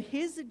 and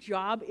his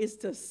job is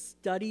to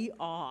study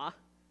awe.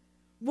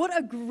 What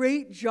a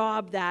great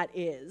job that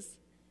is.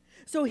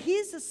 So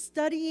he's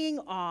studying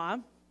awe,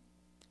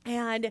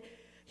 and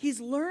he's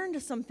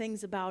learned some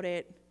things about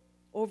it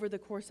over the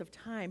course of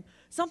time.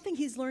 Something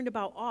he's learned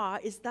about awe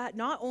is that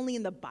not only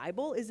in the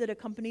Bible is it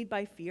accompanied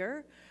by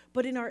fear,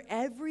 but in our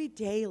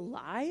everyday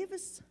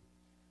lives,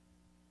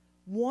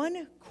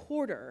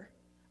 1/4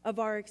 of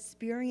our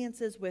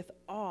experiences with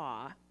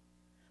awe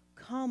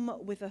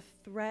come with a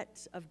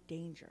threat of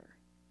danger.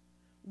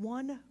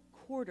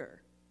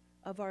 1/4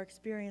 of our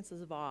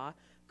experiences of awe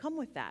come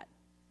with that.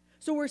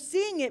 So we're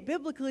seeing it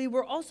biblically,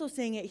 we're also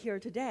seeing it here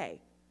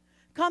today.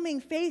 Coming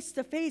face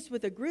to face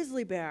with a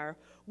grizzly bear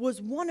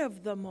was one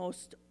of the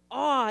most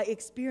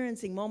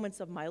awe-experiencing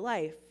moments of my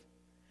life.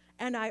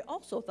 And I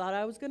also thought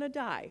I was going to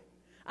die.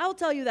 I'll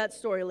tell you that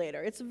story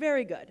later. It's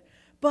very good.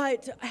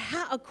 But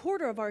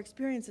 1/4 of our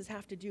experiences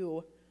have to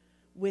do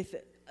with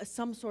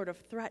some sort of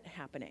threat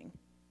happening.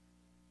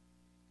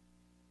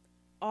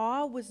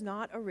 Awe was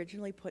not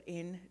originally put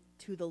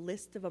into the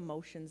list of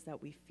emotions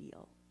that we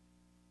feel.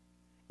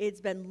 It's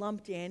been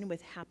lumped in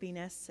with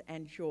happiness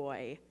and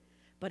joy,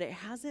 but it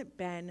hasn't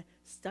been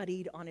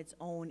studied on its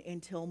own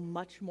until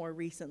much more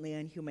recently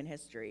in human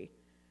history.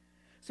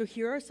 So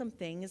here are some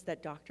things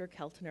that Dr.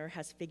 Keltner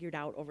has figured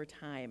out over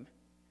time.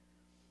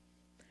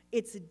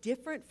 It's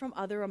different from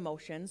other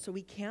emotions, so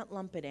we can't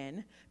lump it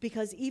in,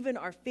 because even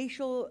our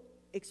facial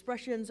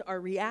expressions,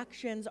 our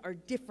reactions are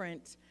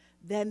different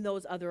than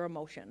those other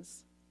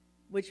emotions,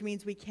 which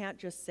means we can't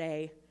just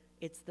say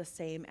it's the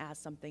same as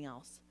something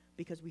else,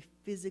 because we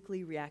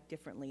physically react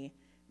differently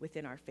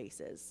within our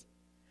faces.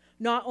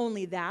 Not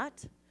only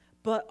that,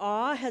 but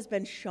awe has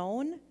been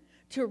shown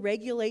to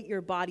regulate your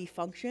body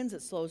functions.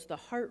 It slows the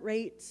heart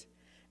rate.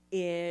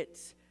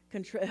 It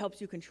helps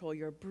you control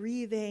your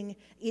breathing.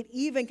 It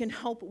even can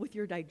help with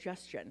your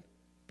digestion,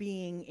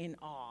 being in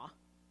awe.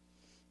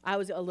 I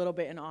was a little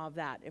bit in awe of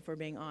that, if we're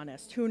being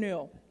honest. Who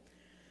knew?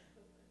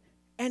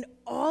 And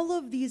all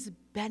of these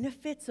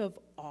benefits of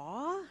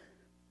awe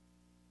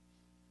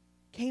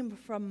came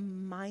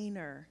from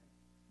minor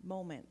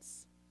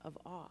moments of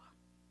awe.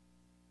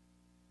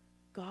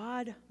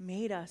 God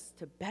made us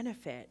to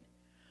benefit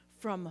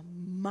from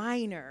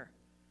minor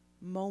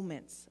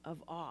moments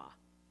of awe.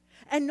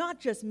 And not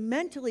just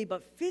mentally,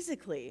 but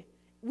physically.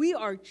 We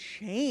are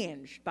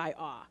changed by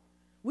awe.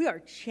 We are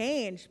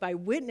changed by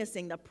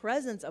witnessing the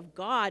presence of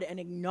God and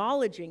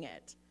acknowledging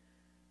it.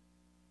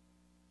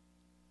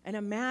 And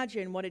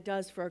imagine what it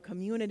does for a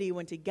community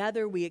when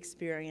together we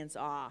experience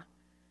awe.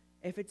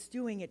 If it's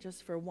doing it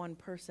just for one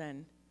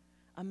person,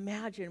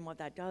 imagine what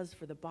that does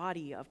for the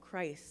body of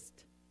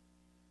Christ.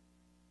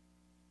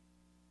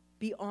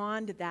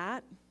 Beyond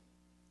that,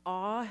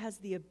 awe has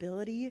the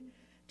ability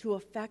to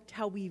affect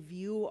how we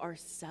view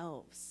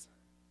ourselves.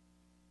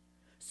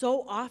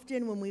 So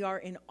often when we are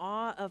in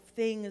awe of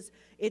things,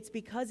 it's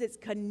because it's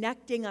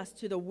connecting us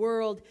to the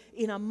world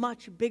in a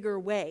much bigger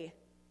way.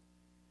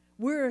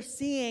 We're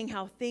seeing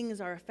how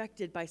things are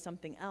affected by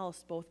something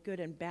else, both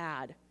good and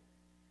bad.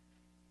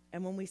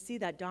 And when we see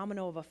that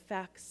domino of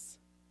effects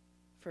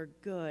for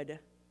good,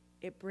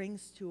 it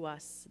brings to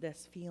us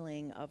this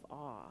feeling of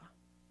awe.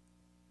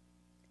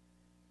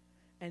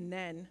 And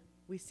then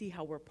we see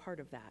how we're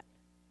part of that.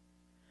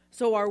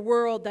 So our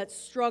world that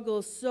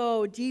struggles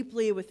so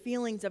deeply with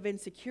feelings of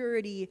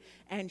insecurity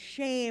and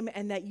shame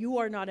and that you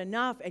are not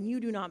enough and you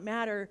do not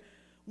matter,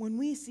 when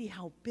we see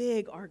how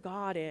big our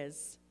God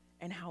is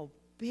and how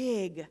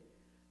big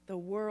the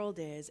world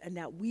is and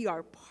that we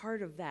are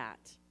part of that,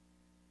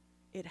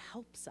 it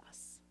helps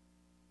us.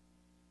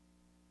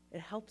 It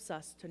helps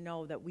us to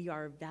know that we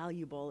are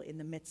valuable in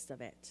the midst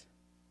of it.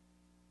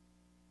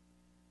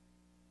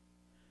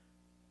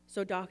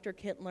 So Dr.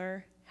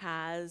 Kittler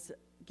has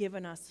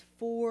given us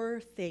 4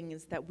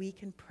 things that we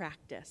can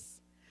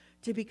practice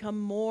to become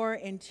more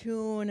in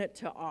tune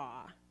to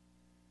awe.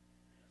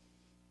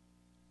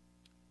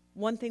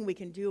 One thing we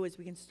can do is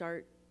we can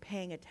start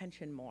paying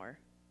attention more.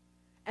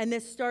 And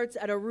this starts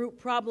at a root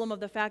problem of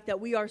the fact that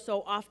we are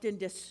so often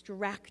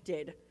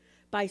distracted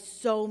by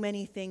so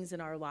many things in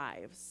our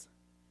lives.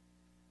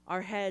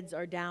 Our heads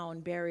are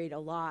down, buried a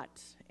lot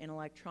in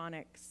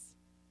electronics,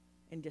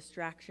 in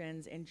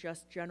distractions, in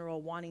just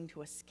general wanting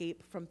to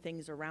escape from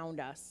things around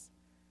us.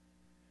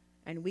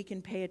 And we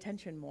can pay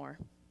attention more.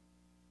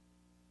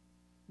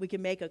 We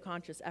can make a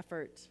conscious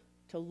effort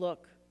to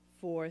look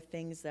for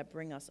things that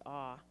bring us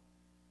awe.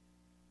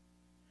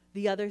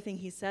 The other thing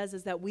he says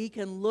is that we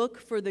can look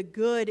for the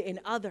good in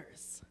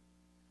others.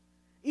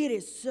 It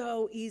is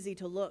so easy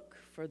to look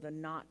for the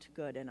not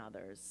good in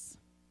others.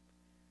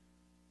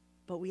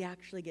 But we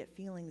actually get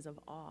feelings of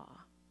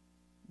awe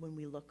when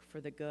we look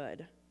for the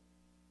good.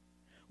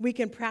 We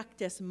can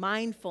practice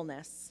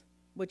mindfulness,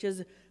 which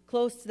is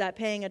close to that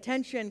paying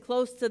attention,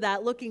 close to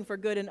that looking for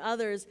good in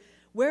others.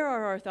 Where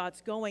are our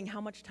thoughts going?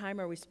 How much time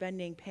are we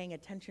spending paying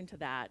attention to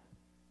that?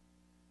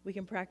 We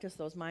can practice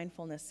those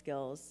mindfulness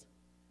skills.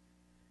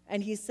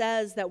 And he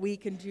says that we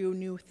can do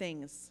new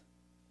things.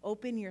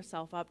 Open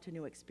yourself up to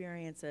new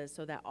experiences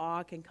so that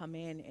awe can come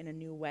in a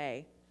new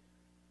way.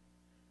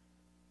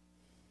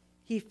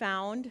 He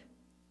found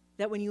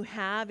that when you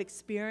have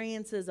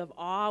experiences of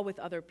awe with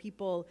other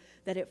people,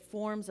 that it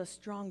forms a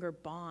stronger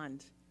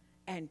bond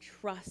and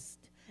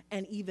trust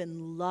and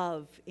even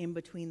love in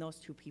between those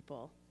two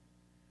people.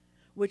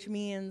 Which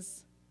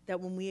means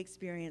that when we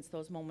experience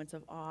those moments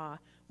of awe,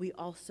 we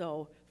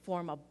also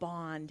form a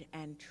bond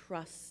and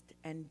trust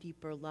and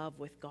deeper love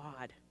with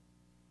God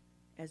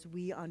as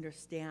we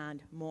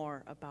understand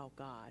more about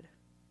God.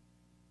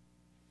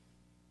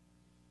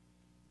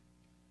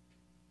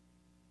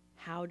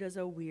 How does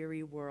a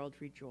weary world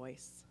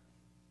rejoice?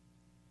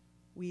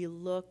 We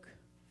look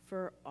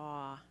for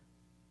awe,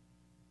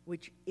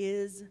 which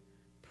is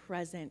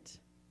present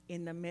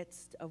in the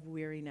midst of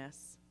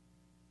weariness.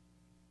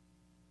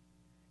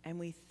 And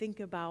we think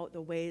about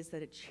the ways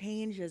that it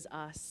changes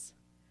us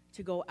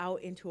to go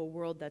out into a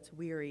world that's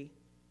weary.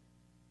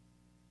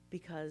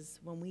 Because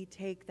when we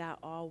take that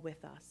awe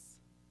with us,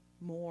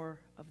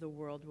 more of the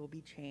world will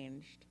be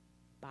changed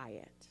by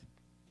it.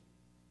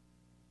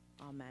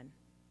 Amen.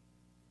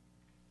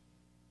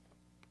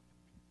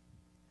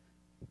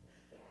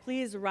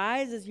 Please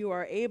rise as you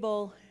are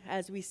able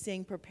as we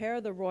sing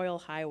Prepare the Royal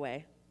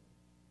Highway.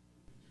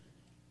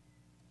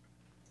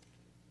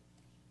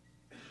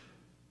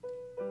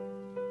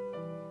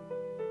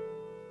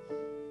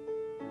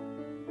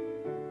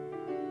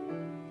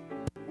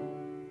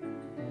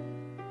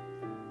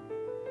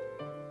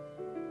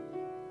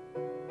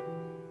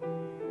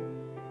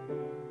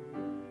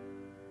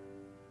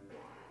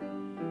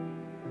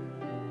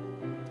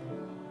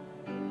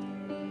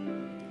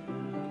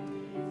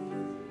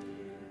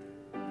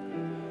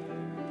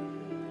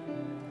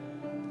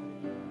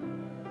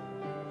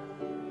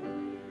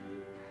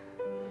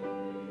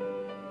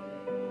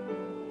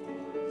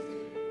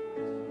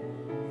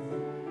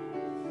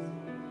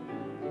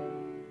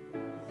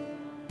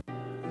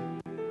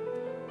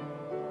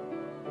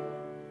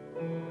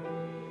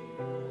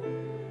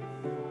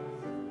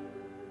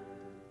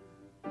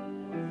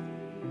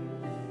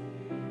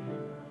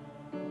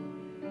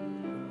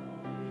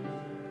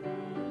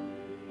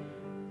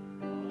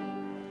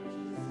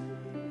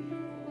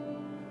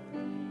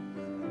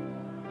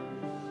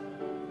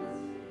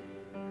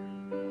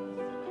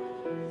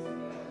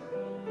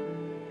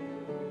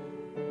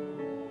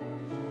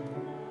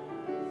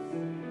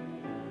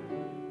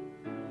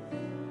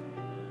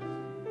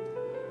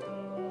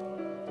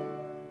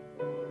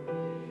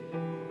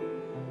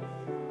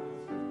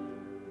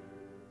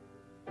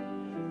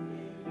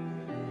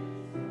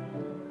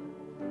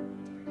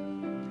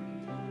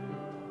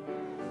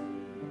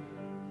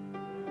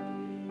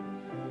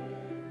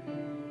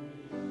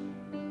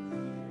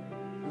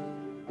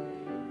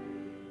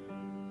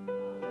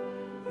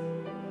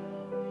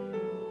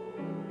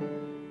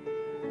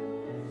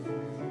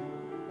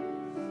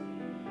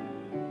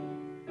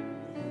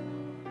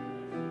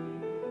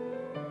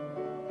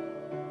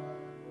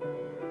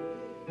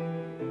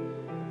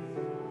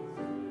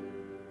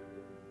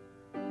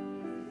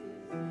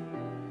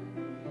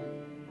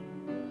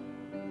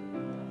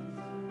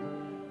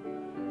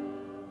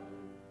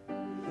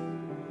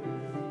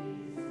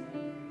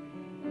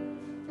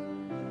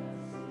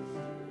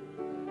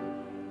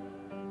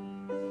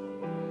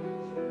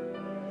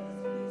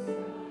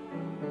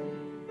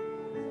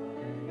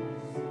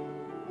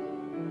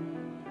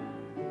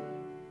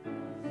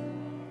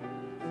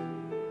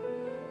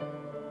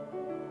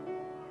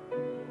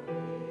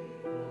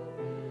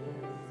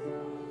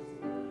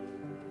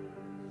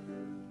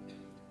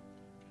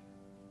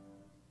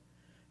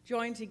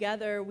 Joined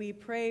together, we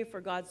pray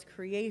for God's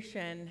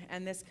creation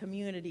and this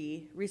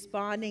community,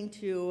 responding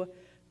to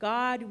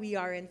God, we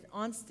are in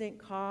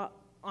oh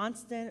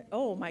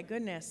my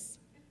goodness.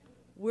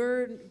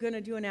 We're going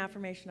to do an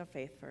affirmation of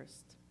faith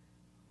first,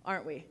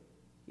 aren't we?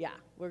 Yeah,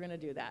 we're going to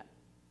do that.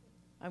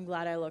 I'm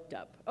glad I looked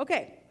up.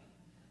 Okay.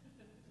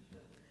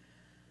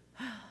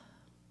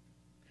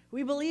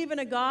 We believe in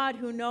a God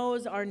who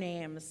knows our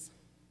names.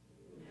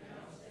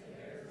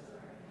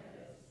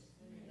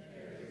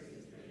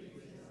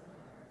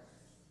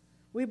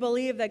 We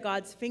believe that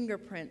God's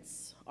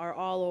fingerprints are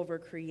all over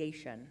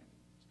creation.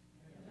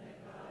 And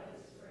that God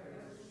is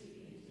forever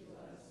speaking to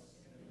us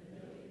in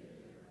a million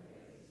different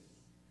ways.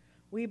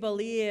 We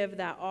believe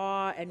that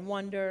awe and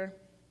wonder,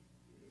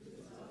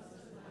 Goosebumps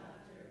and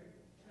laughter,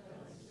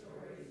 telling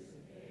stories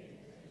and paying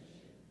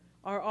attention,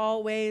 are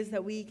all ways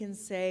that we can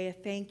say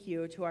thank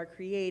you to our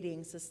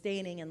creating,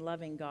 sustaining, and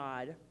loving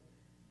God.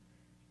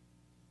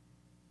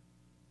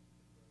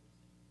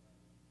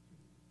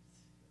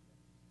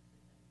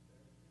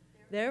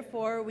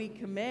 Therefore, we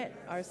commit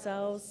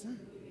ourselves.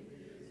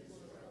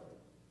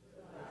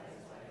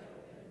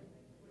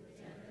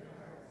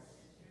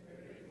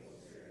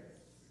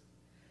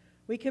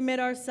 We commit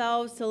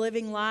ourselves to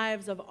living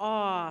lives of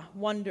awe,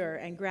 wonder,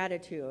 and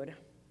gratitude.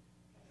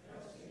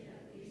 trusting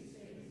that these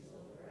things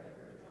will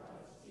forever draw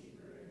us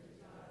deeper into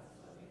God's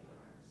loving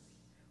arms.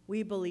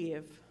 We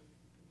believe.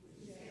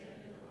 We stand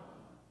in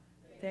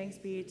awe. Thanks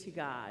be to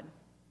God.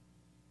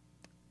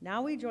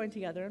 Now we join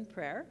together in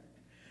prayer,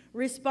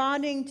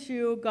 responding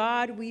to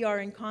God, we are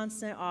in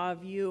constant awe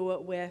of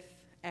you with,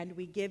 and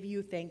we give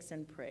you thanks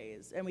and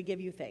praise. And we give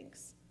you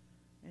thanks.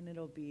 And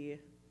it'll be,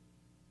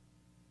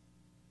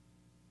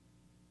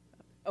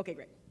 okay,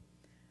 great.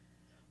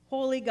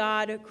 Holy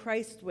God,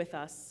 Christ with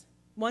us.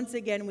 Once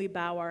again we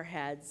bow our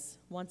heads.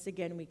 Once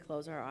again we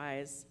close our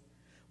eyes.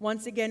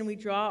 Once again we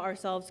draw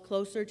ourselves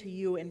closer to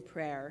you in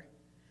prayer.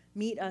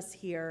 Meet us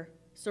here.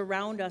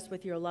 Surround us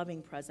with your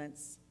loving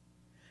presence.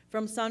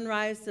 From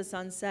sunrise to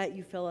sunset,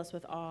 you fill us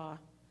with awe.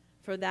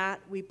 For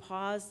that, we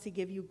pause to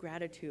give you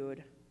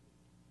gratitude.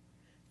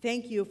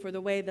 Thank you for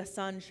the way the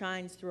sun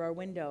shines through our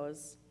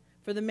windows,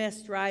 for the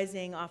mist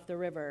rising off the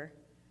river,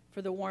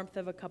 for the warmth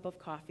of a cup of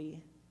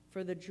coffee,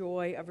 for the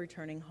joy of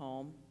returning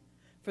home,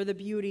 for the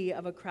beauty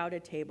of a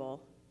crowded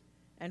table,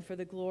 and for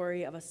the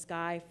glory of a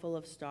sky full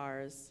of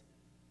stars.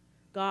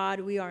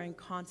 God, we are in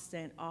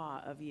constant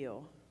awe of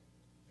you.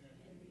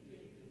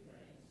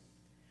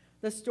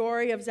 The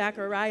story of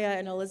Zechariah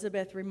and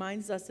Elizabeth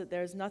reminds us that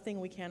there is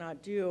nothing we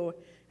cannot do,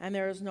 and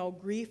there is no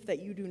grief that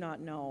you do not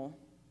know.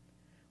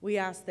 We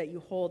ask that you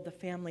hold the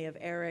family of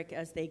Eric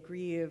as they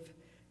grieve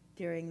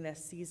during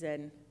this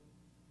season.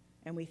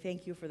 And we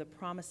thank you for the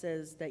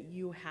promises that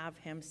you have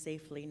him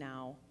safely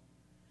now.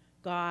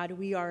 God,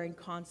 we are in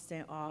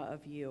constant awe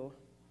of you.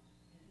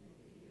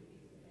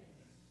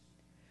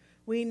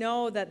 We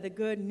know that the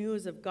good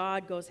news of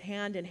God goes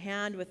hand in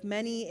hand with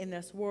many in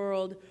this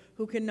world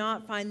who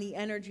cannot find the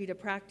energy to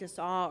practice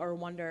awe or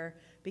wonder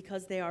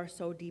because they are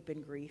so deep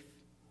in grief.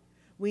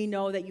 We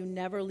know that you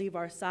never leave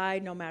our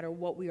side no matter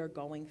what we are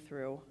going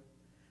through.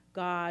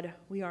 God,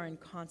 we are in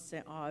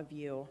constant awe of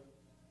you.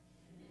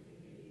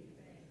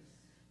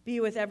 Be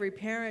with every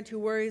parent who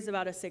worries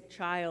about a sick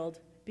child.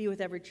 Be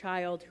with every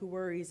child who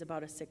worries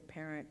about a sick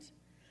parent.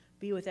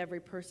 Be with every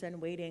person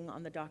waiting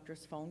on the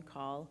doctor's phone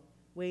call,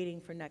 waiting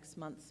for next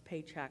month's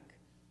paycheck,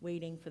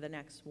 waiting for the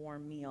next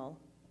warm meal.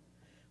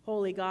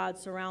 Holy God,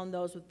 surround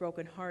those with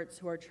broken hearts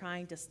who are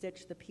trying to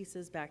stitch the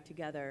pieces back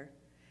together,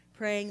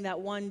 praying that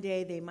one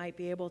day they might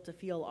be able to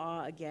feel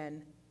awe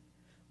again.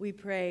 We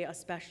pray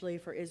especially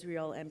for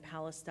Israel and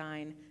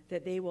Palestine,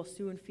 that they will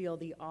soon feel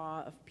the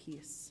awe of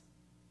peace.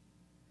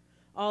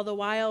 All the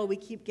while, we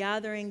keep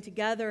gathering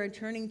together and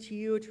turning to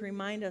you to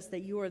remind us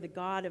that you are the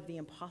God of the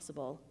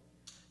impossible.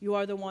 You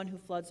are the one who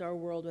floods our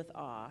world with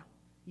awe.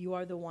 You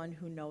are the one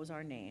who knows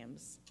our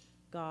names.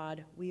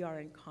 God, we are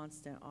in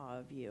constant awe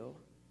of you.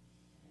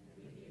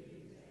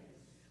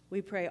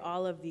 We pray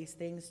all of these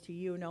things to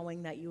you,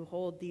 knowing that you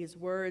hold these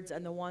words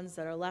and the ones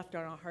that are left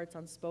on our hearts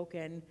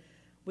unspoken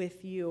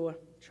with you,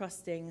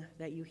 trusting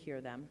that you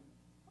hear them.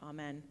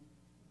 Amen.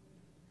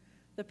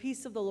 The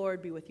peace of the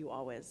Lord be with you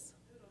always.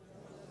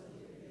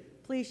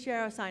 Please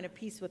share a sign of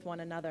peace with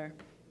one another.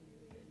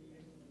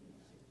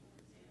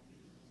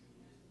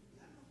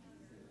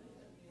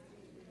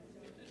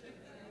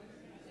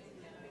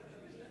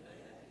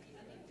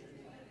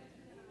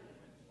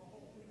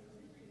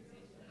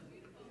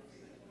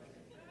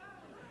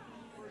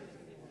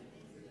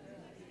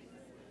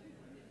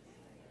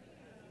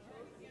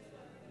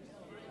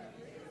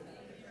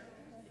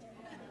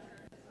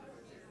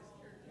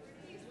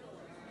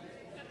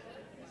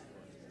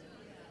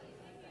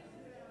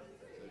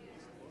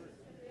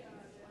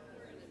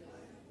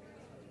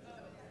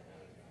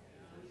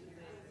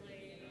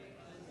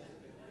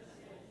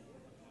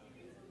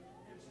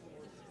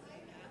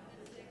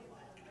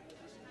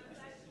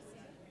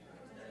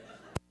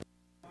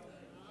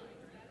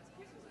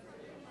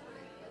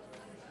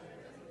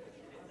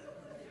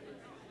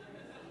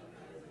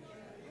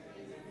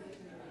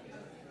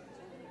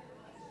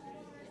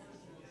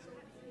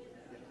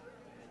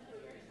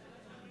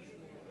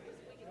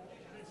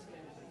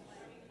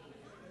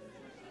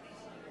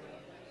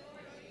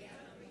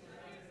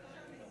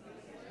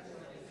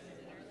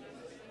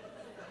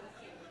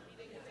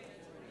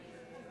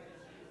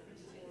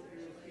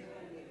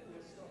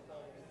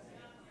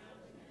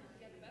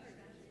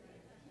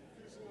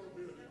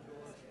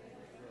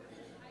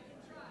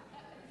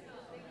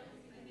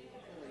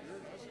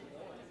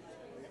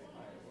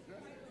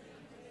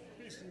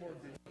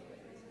 Lord be.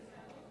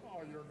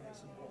 Oh, you're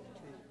nice and warm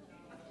too.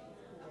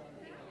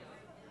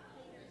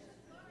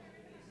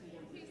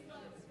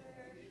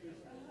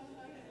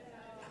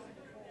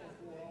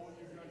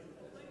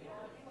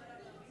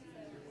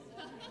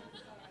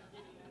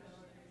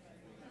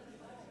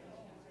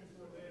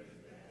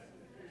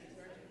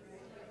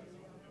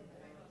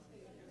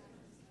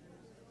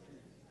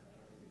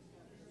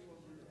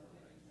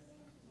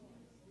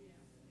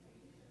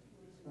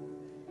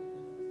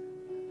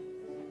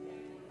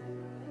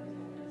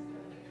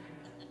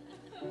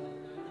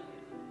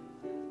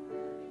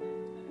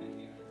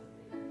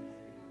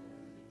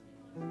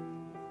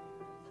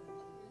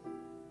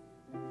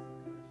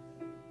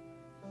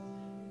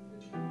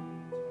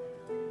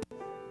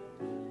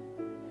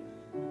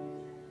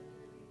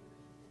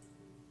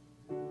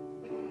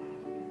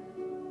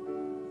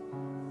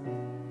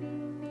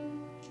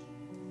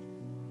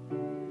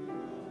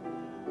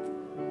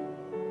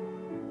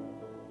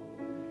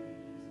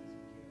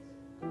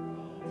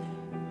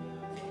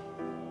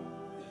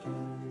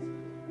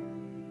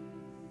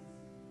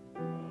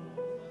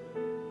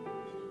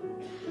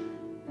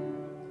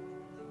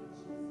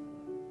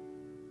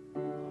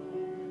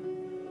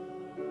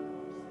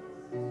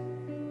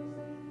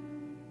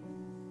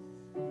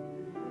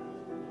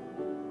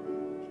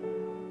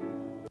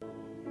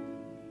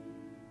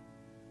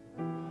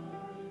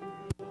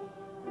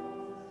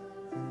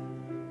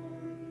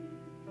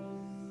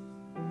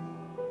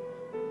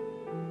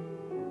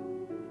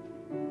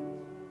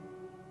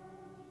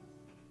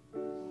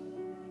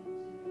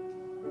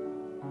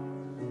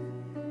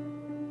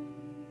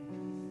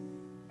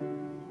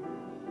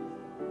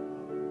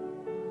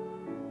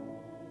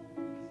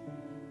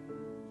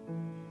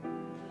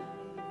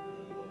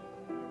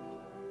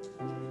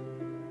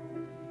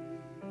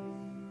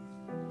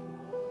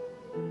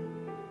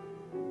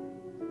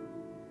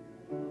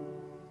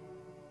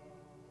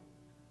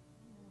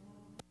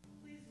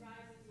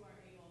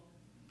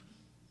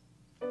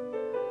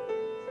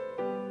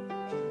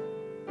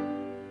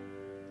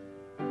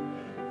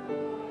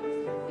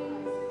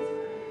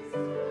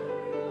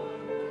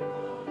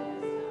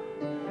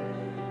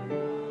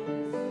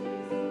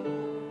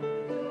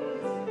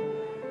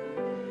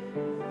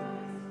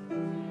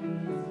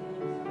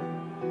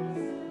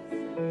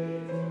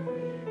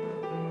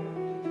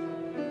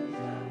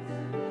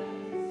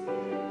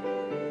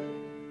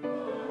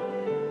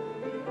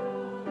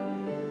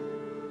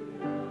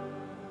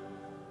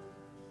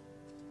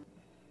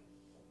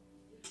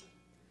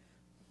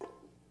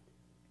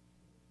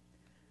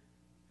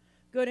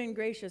 Good and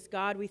gracious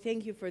God, we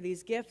thank you for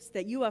these gifts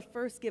that you have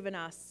first given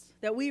us,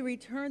 that we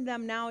return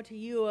them now to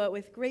you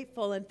with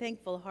grateful and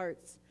thankful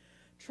hearts,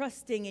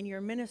 trusting in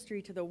your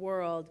ministry to the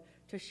world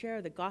to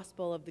share the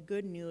gospel of the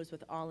good news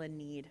with all in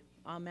need.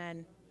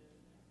 Amen.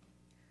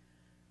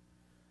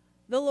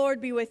 The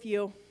Lord be with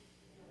you.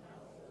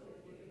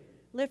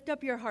 Lift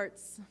up your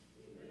hearts.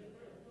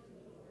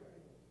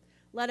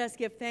 Let us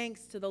give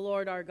thanks to the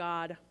Lord our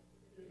God.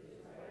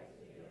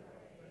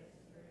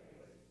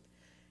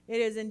 It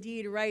is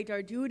indeed right,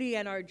 our duty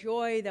and our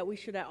joy, that we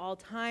should at all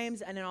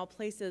times and in all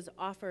places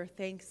offer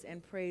thanks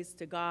and praise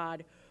to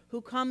God,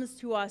 who comes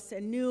to us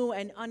in new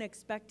and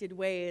unexpected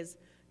ways,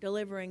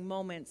 delivering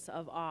moments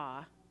of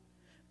awe.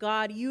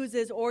 God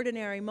uses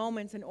ordinary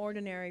moments and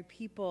ordinary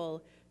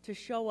people to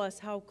show us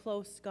how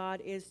close God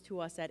is to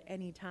us at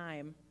any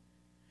time.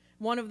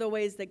 One of the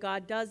ways that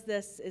God does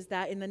this is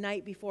that in the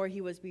night before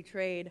he was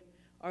betrayed,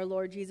 our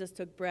Lord Jesus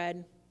took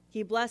bread.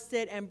 He blessed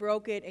it and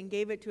broke it and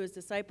gave it to his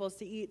disciples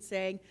to eat,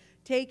 saying,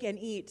 "Take and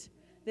eat.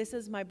 This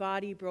is my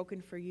body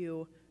broken for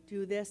you.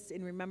 Do this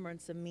in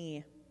remembrance of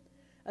me."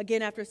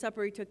 Again, after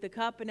supper, he took the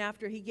cup, and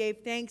after he gave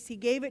thanks, he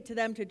gave it to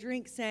them to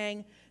drink,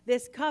 saying,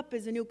 "This cup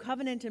is a new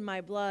covenant in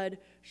my blood,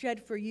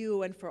 shed for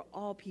you and for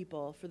all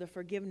people for the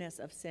forgiveness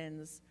of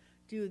sins.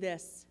 Do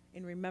this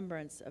in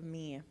remembrance of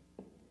me."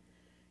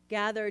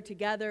 Gathered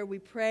together, we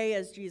pray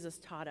as Jesus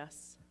taught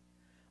us.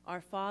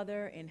 Our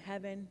Father in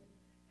heaven,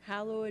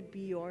 hallowed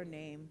be your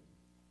name.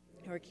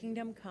 Your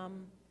kingdom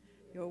come,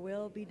 your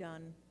will be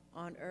done,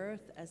 on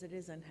earth as it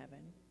is in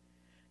heaven.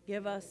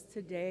 Give us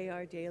today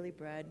our daily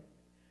bread.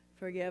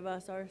 Forgive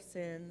us our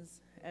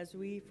sins, as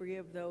we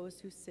forgive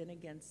those who sin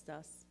against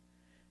us.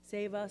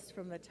 Save us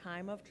from the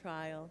time of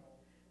trial,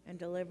 and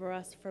deliver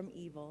us from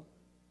evil.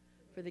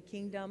 For the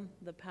kingdom,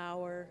 the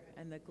power,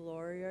 and the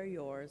glory are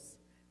yours,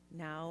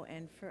 now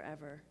and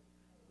forever.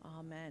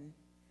 Amen.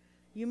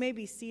 You may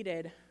be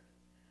seated.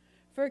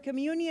 For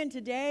communion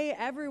today,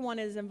 everyone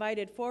is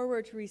invited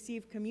forward to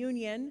receive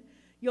communion.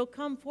 You'll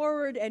come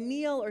forward and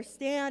kneel or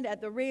stand at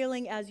the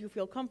railing as you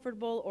feel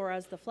comfortable or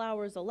as the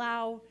flowers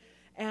allow.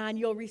 And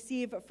you'll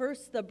receive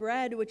first the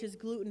bread, which is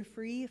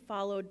gluten-free,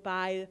 followed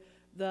by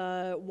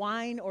the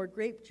wine or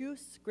grape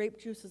juice. Grape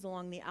juice is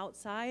along the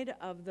outside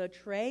of the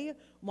tray.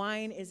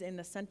 Wine is in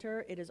the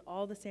center. It is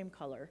all the same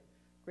color.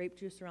 Grape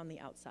juice around the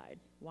outside,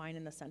 wine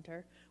in the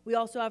center. We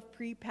also have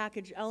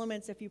pre-packaged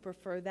elements if you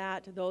prefer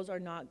that. Those are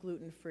not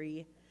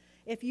gluten-free.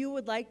 If you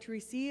would like to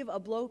receive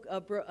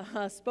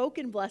a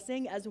spoken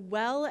blessing as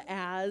well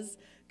as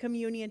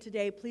communion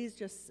today, please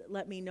just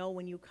let me know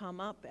when you come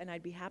up, and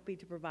I'd be happy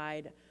to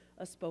provide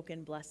a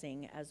spoken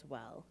blessing as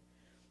well.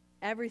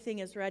 Everything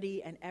is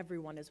ready, and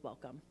everyone is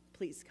welcome.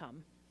 Please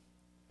come.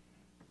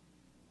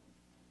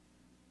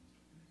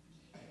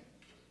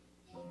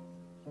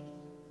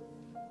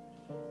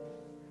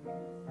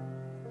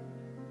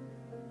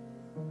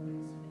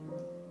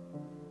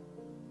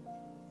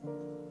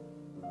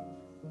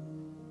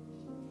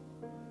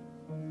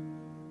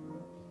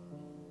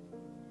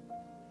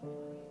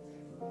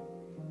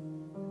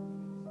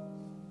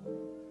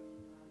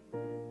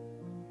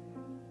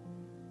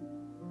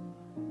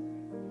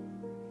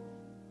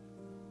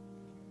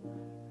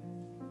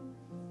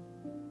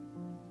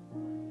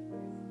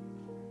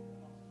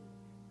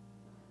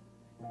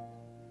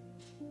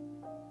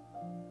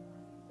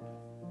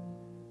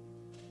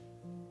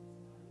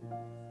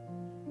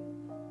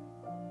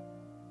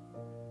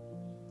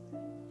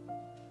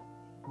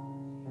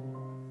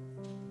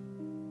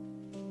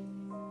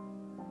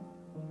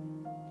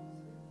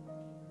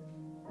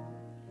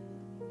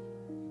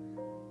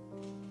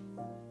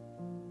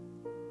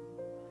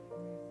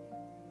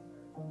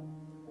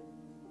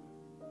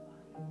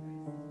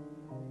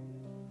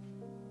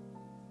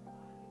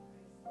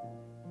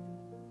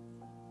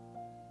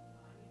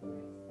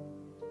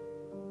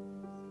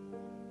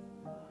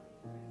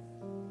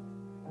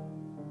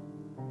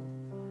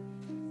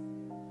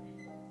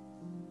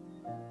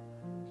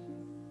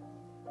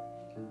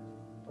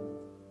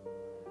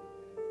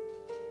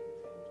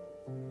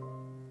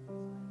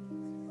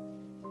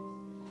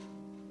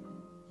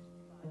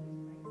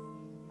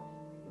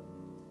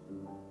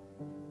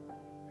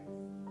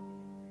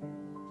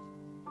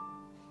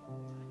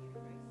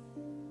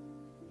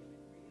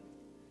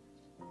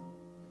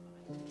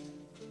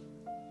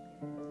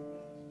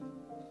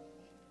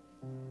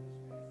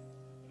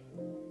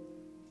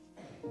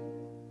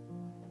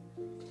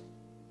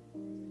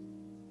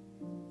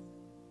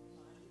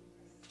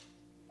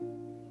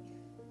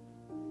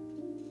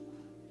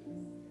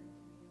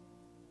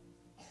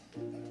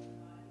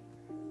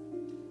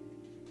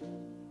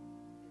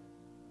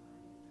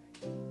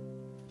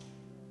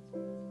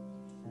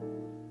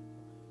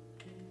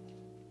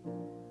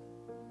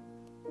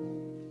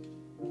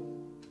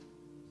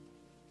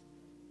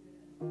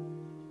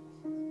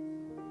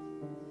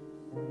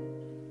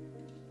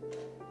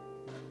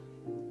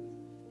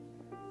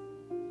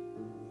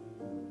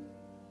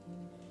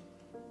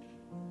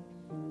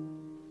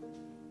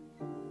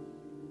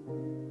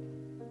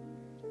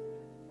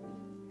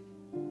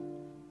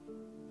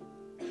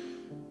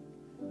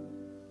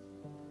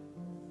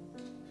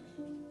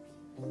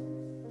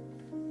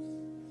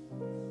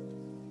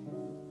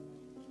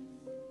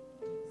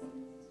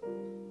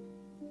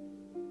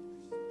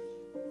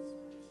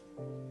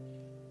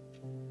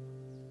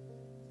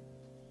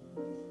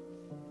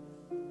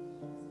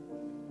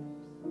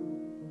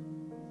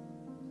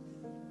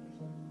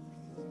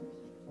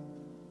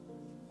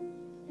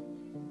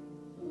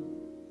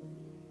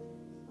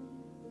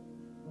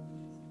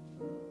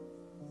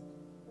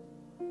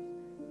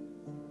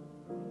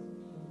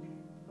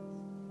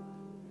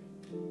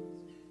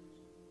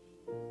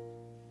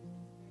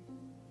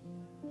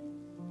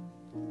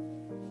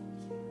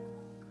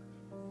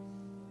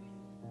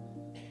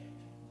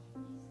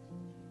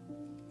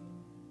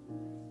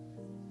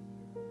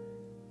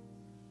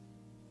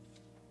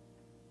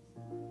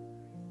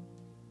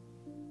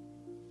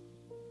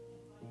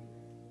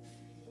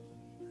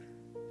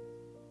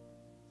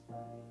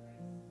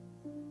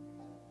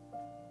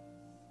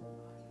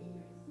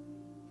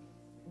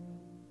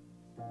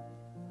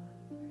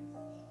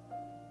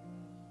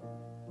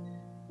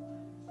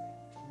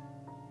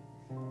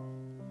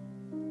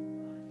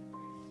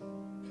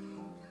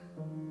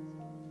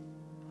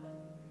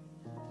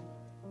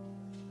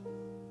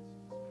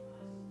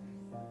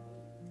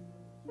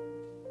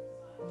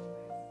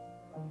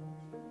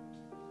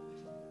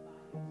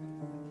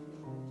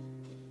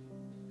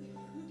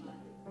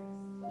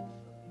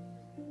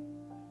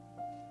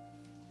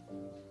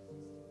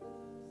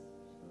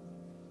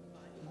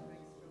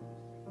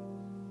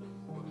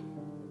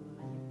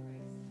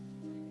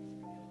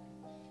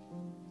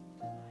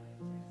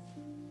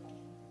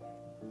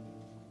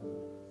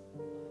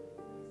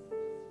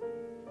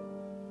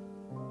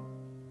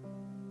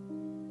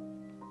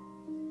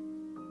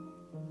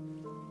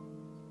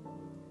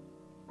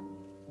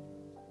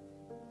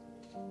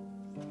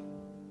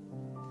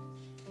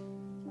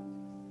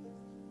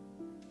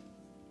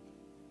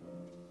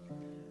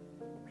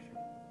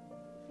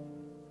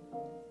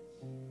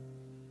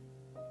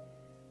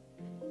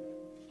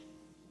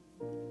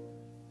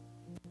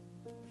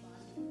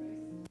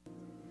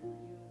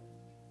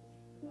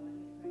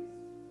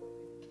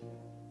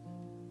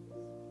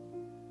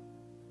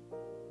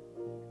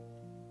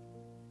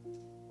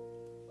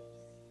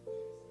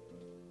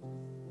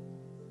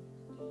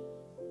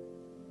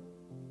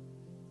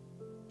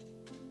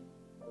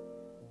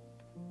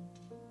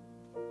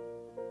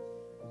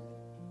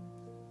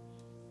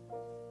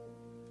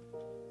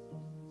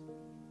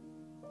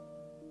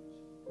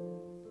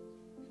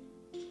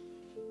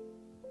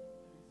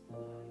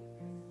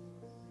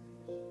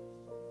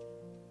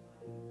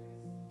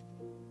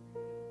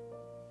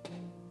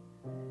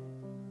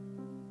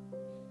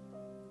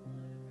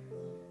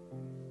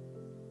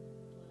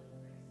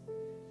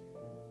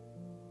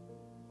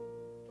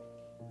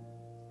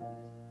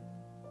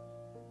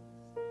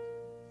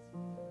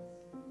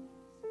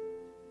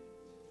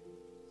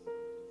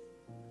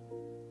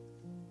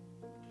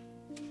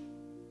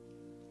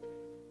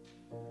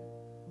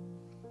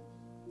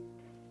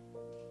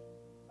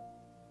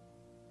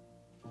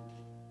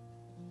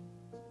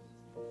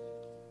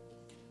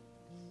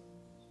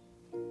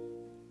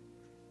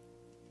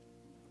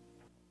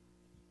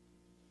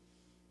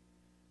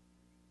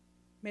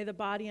 May the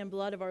body and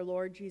blood of our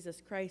Lord Jesus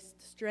Christ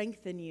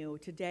strengthen you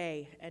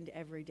today and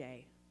every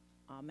day.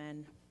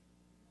 Amen.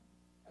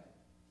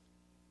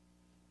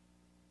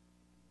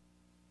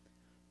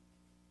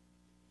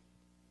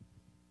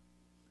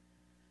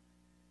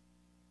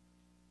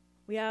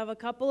 We have a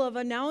couple of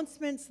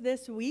announcements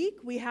this week.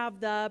 We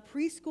have the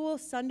preschool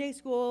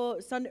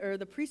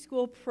the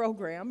preschool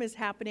program is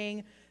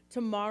happening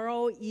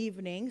tomorrow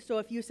evening. So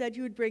if you said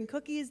you would bring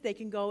cookies, they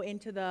can go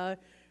into the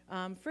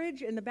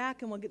fridge in the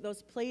back and we'll get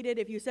those plated.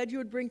 If you said you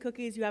would bring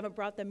cookies, you haven't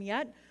brought them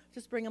yet,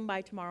 just bring them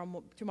by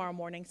tomorrow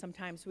morning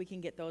sometime so we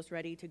can get those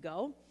ready to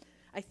go.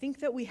 I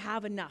think that we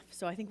have enough,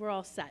 so I think we're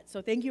all set.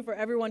 So thank you for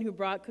everyone who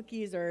brought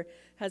cookies or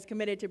has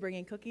committed to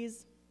bringing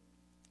cookies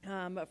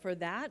for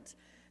that.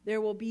 There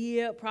will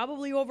be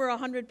probably over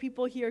 100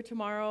 people here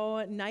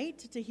tomorrow night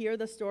to hear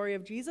the story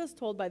of Jesus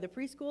told by the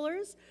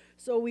preschoolers.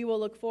 So we will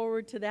look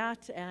forward to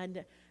that.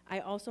 And I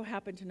also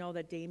happen to know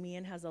that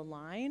Damien has a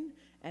line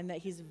and that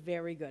he's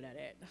very good at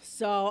it.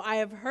 So I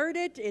have heard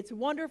it. It's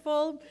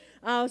wonderful.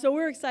 So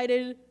we're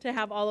excited to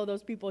have all of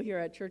those people here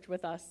at church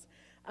with us.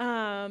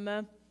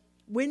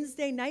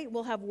 Wednesday night,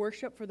 we'll have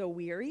worship for the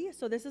weary.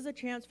 So this is a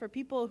chance for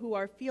people who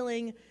are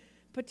feeling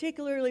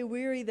particularly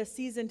weary this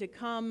season to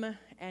come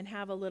and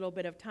have a little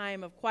bit of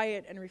time of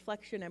quiet and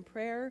reflection and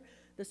prayer.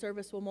 The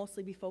service will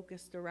mostly be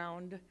focused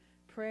around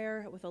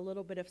prayer with a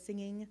little bit of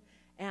singing.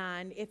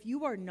 And if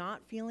you are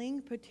not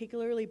feeling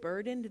particularly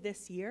burdened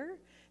this year,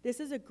 this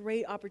is a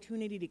great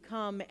opportunity to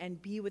come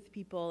and be with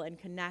people and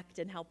connect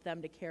and help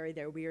them to carry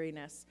their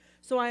weariness.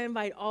 So I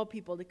invite all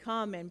people to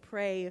come and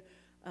pray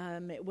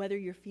whether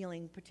you're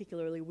feeling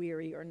particularly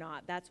weary or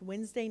not. That's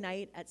Wednesday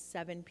night at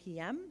 7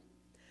 p.m.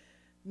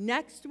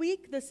 Next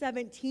week, the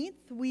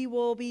 17th, we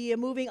will be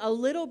moving a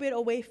little bit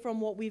away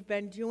from what we've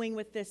been doing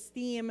with this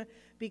theme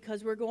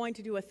because we're going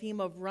to do a theme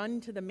of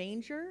Run to the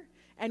Manger,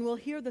 and we'll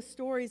hear the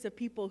stories of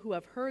people who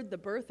have heard the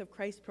birth of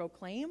Christ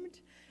proclaimed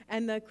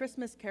and the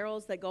Christmas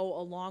carols that go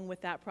along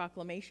with that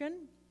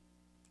proclamation.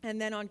 And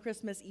then on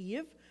Christmas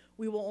Eve,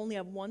 we will only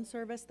have one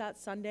service that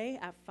Sunday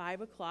at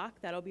 5 o'clock.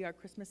 That'll be our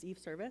Christmas Eve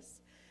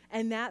service.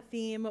 And that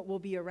theme will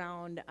be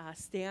around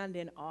stand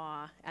in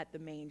awe at the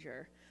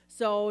manger.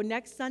 So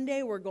next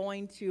Sunday, we're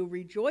going to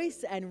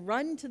rejoice and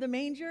run to the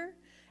manger.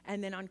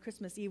 And then on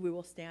Christmas Eve, we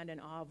will stand in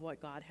awe of what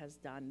God has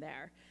done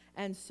there.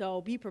 And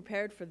so be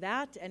prepared for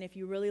that. And if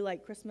you really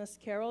like Christmas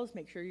carols,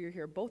 make sure you're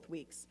here both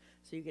weeks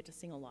so you get to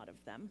sing a lot of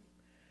them.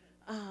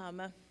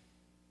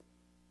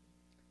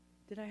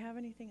 Did I have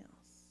anything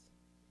else?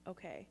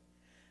 Okay.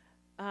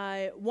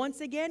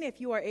 Once again, if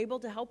you are able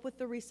to help with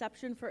the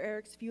reception for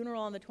Eric's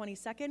funeral on the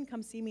 22nd,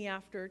 come see me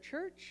after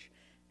church.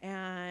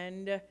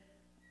 And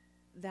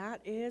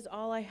that is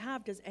all I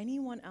have. Does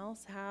anyone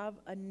else have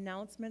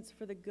announcements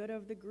for the good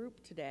of the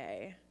group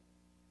today?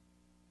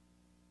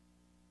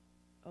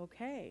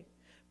 Okay.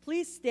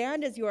 Please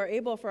stand as you are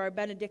able for our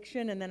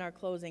benediction and then our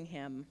closing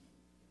hymn.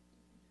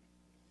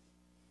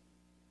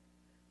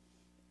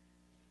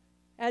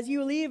 As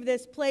you leave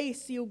this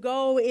place, you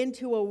go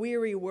into a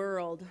weary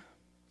world.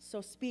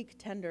 So speak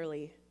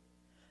tenderly.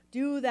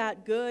 Do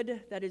that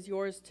good that is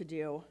yours to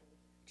do.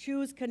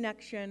 Choose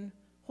connection.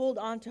 Hold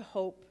on to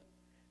hope.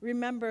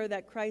 Remember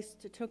that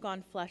Christ took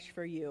on flesh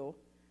for you.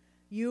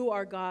 You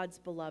are God's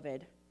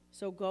beloved.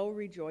 So go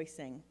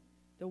rejoicing.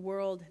 The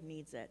world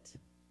needs it.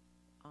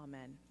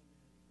 Amen.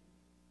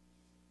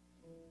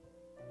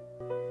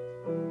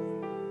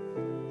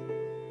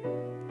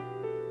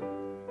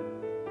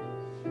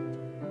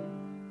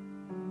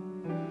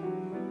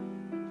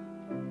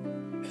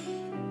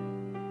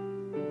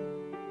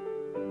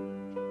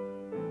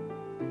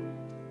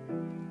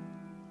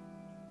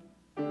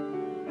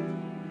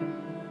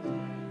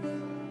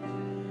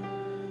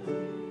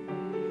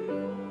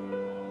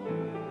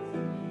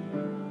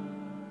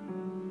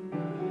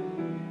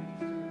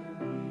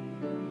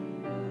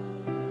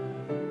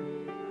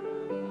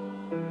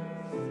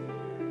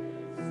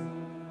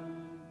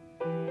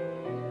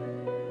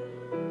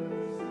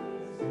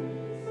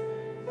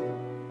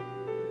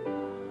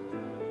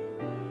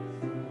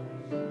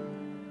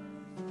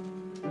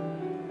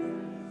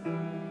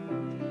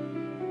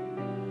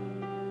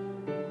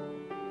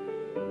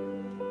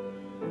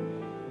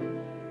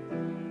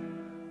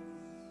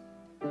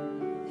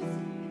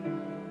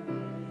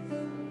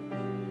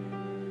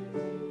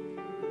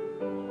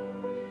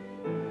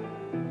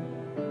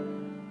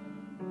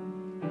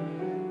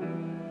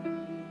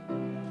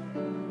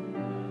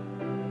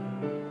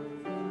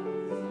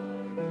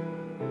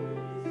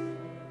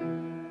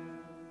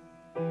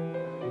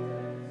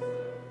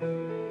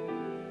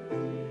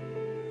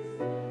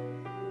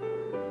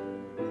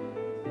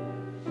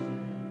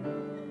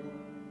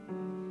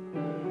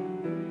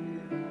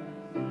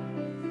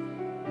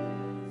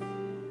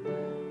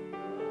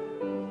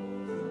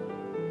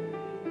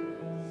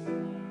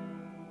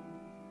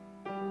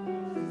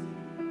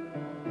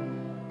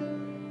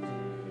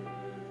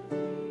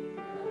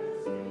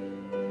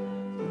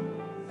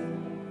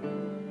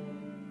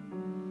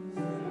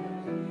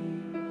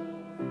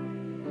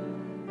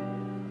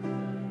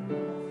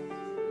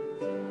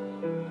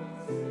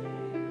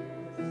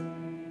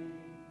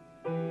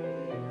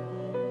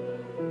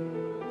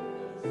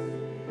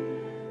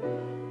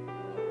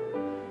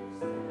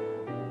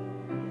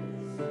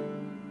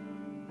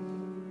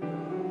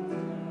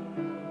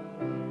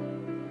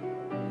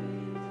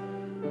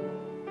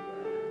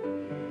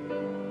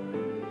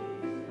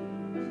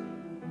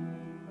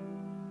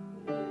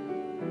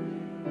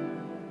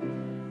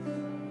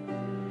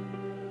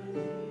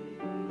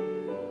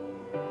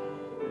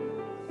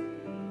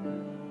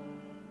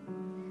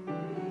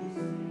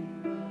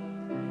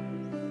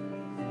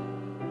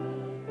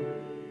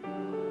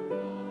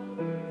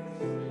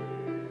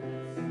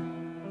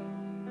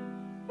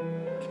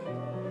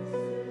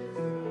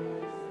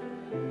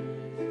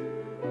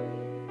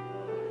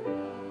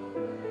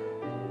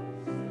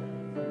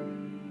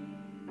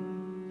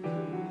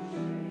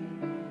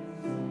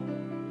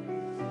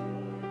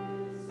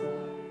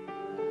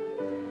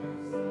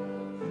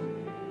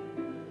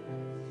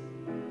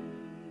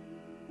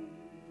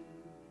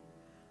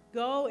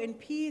 Go in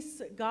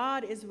peace.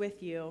 God is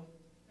with you.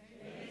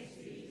 Thanks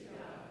be to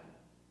God.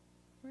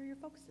 Where are your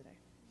folks today?